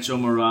Rancho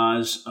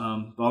Mirage.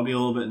 But I'll be a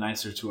little bit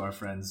nicer to our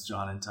friends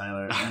John and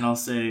Tyler, and I'll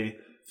say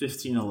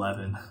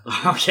 15-11.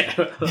 Okay.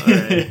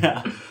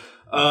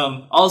 All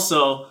right.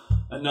 Also,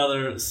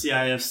 another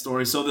CIF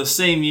story. So the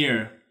same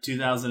year,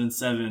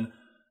 2007,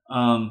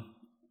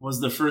 was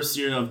the first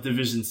year of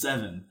Division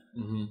 7.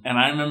 Mm-hmm. And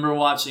I remember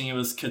watching, it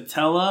was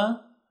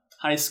Catella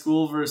High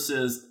School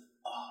versus,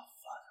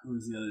 who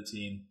was the other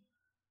team?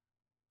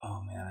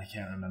 Oh man, I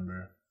can't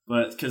remember.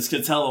 But because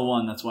Catella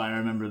won, that's why I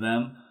remember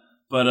them.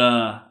 But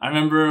I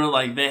remember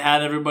like they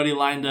had everybody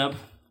lined up,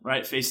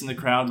 right, facing the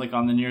crowd, like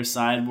on the near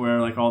side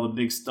where like all the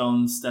big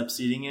stone step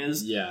seating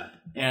is. Yeah.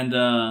 And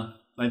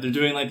like they're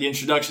doing like the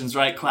introductions,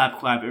 right? Clap,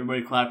 clap,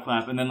 everybody clap,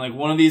 clap. And then like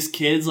one of these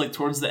kids, like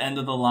towards the end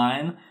of the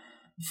line,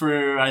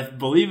 for I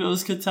believe it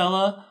was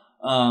Catella,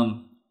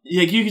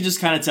 like you could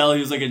just kind of tell he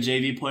was like a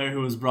JV player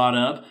who was brought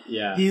up.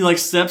 Yeah. He like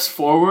steps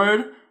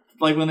forward,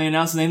 like when they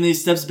announced the name, then he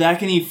steps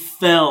back and he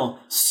fell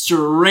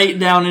straight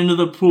down into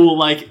the pool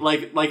like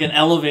an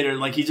elevator.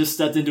 Like he just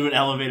stepped into an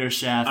elevator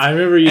shaft. I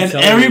remember you and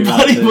telling me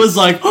about everybody this. was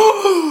like,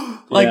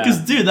 like, cause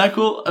dude, that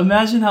cool.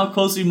 Imagine how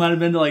close he might have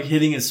been to like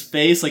hitting his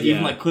face, like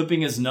even like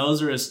clipping his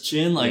nose or his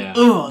chin, like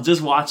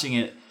just watching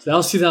it. So that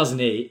was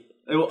 2008.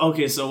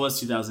 Okay, so it was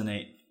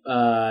 2008.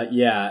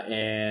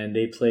 And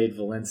they played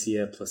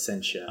Valencia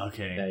Placentia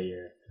that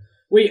year.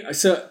 Wait,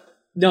 so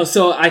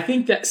I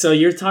think that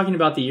you're talking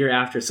about the year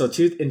after. So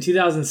in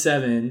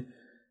 2007,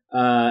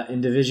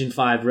 in Division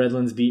 5,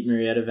 Redlands beat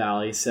Marietta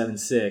Valley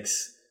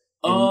 7-6.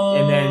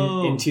 And then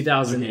in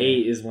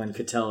 2008 is when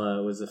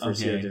Catella was the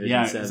first year of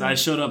Division 7. Yeah, because I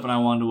showed up and I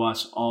wanted to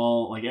watch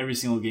every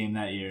single game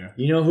that year.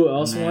 You know who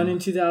else won in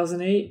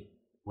 2008?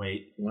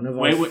 Wait,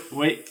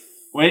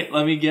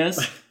 let me guess.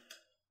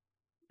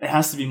 It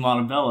has to be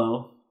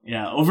Montebello.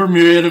 Yeah, over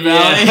Marietta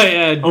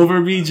Valley.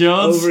 Over B.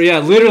 Jones.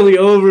 Literally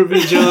over B.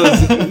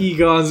 Jones.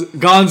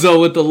 Gonzo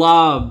with the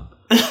lob.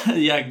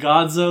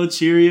 Gonzo,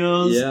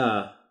 Cheerios.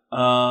 Yeah.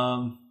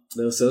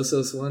 Los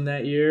Osos won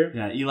that year.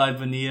 Yeah, Eli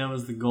Bonilla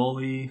was the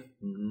goalie.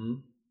 Mm-hmm.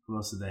 Who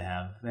else did they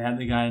have? They had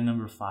the guy in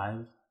number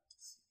 5.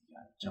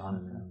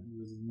 Jonathan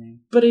was his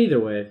name. But either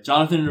way.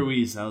 Jonathan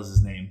Ruiz, that was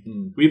his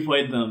name. We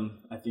played them,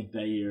 I think,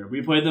 that year.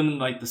 We played them in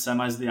like the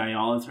semis of the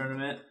Ayala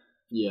tournament.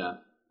 Yeah.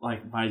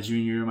 Like my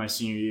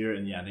senior year,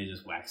 and they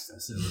just waxed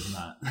us. It was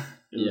not.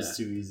 It was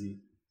too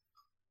easy.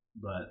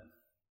 But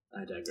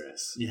I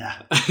digress.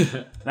 Yeah,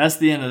 that's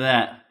the end of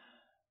that,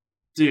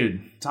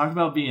 dude. Talk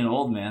about being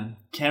old, man.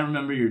 Can't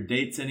remember your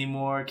dates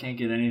anymore. Can't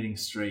get anything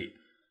straight.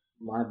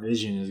 My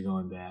vision is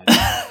going bad.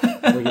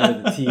 Looking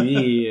at the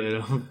TV,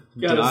 and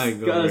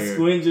gotta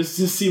squint just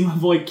to see my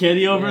boy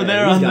Kenny over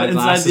there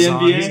inside the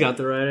NBA. He's got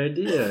the right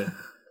idea.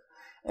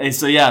 Hey,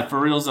 so for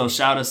reals though,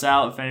 shout us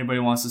out if anybody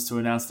wants us to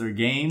announce their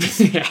games.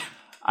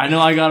 I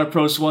know I got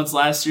approached once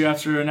last year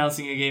after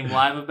announcing a game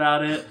live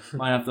about it.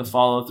 Might have to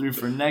follow through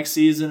for next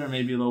season or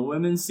maybe the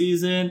women's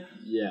season.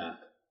 Yeah.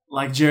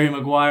 Like Jerry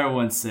Maguire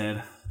once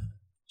said.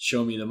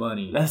 Show me the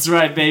money. That's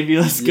right, baby.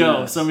 Let's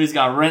go. Somebody's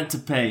got rent to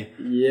pay.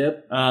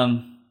 Yep.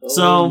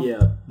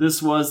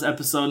 This was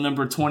episode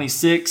number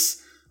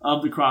 26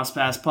 of the Cross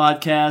Pass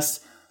Podcast.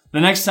 The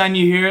next time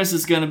you hear us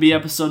is going to be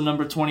episode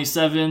number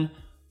 27,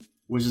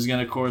 which is going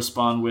to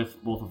correspond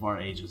with both of our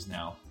ages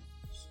now.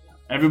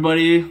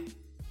 Everybody,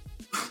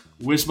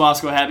 wish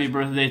Bosco happy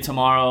birthday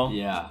tomorrow.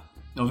 Yeah.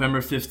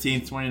 November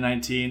 15th,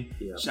 2019.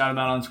 Yep. Shout him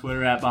out on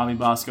Twitter at Bobby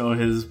Bosco.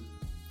 His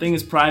thing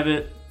is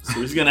private,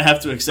 so he's going to have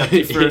to accept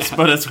it first,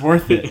 but it's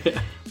worth it.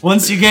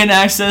 Once you gain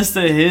access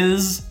to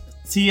his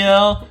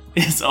TL,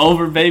 it's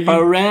over, baby.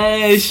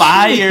 Fresh.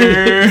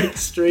 Fire.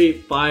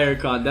 Straight fire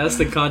content. That's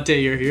the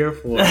content you're here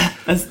for.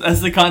 That's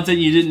the content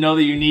you didn't know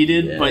that you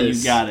needed, but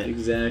you got it.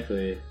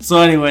 Exactly. So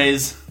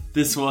anyways,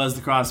 this was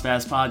the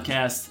CrossPass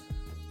Podcast.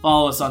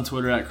 Follow us on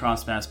Twitter at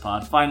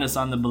CrossPassPod. Find us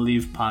on the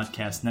Believe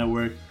Podcast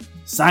Network.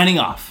 Signing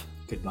off.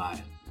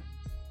 Goodbye.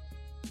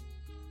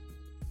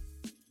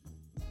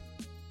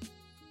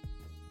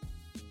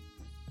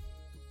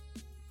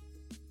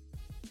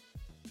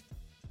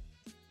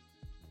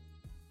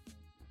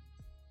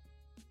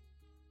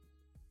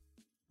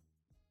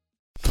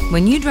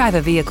 When you drive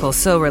a vehicle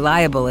so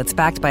reliable it's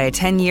backed by a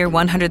 10-year,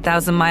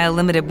 100,000-mile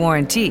limited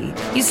warranty,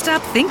 you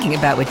stop thinking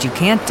about what you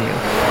can't do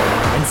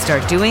and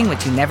start doing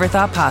what you never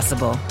thought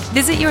possible.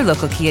 Visit your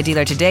local Kia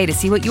dealer today to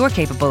see what you're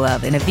capable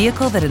of in a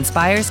vehicle that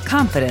inspires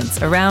confidence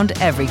around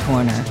every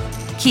corner.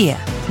 Kia,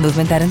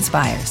 movement that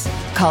inspires.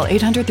 Call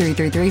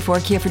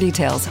 800-333-4KIA for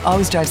details.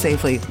 Always drive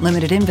safely.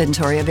 Limited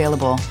inventory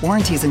available.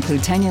 Warranties include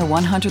 10-year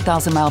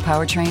 100,000-mile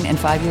powertrain and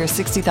 5-year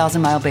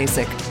 60,000-mile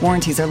basic.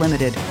 Warranties are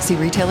limited. See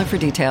retailer for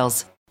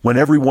details. When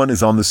everyone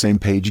is on the same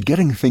page,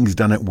 getting things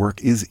done at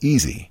work is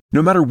easy.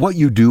 No matter what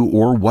you do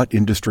or what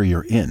industry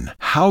you're in,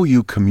 how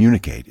you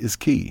communicate is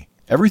key.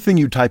 Everything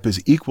you type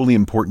is equally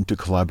important to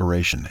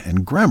collaboration,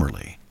 and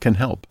Grammarly can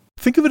help.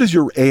 Think of it as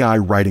your AI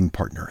writing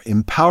partner,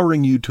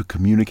 empowering you to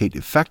communicate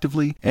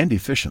effectively and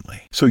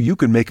efficiently so you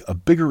can make a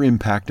bigger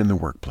impact in the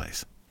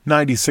workplace.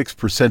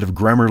 96% of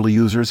Grammarly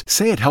users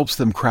say it helps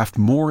them craft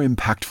more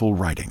impactful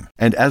writing.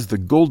 And as the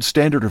gold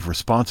standard of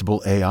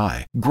responsible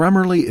AI,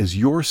 Grammarly is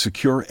your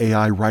secure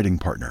AI writing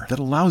partner that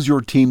allows your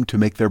team to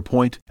make their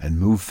point and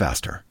move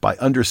faster. By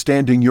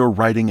understanding your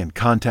writing and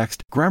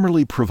context,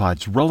 Grammarly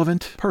provides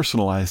relevant,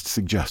 personalized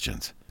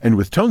suggestions. And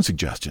with tone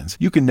suggestions,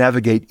 you can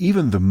navigate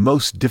even the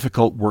most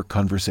difficult work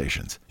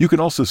conversations. You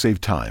can also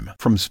save time,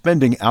 from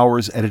spending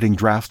hours editing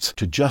drafts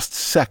to just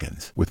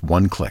seconds with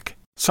one click.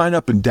 Sign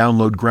up and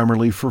download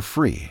Grammarly for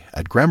free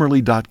at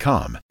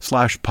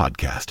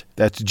Grammarly.com/podcast.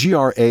 That's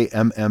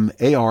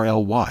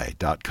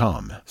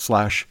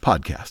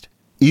GRAMMARLY.com/podcast.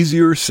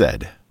 Easier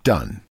said, done.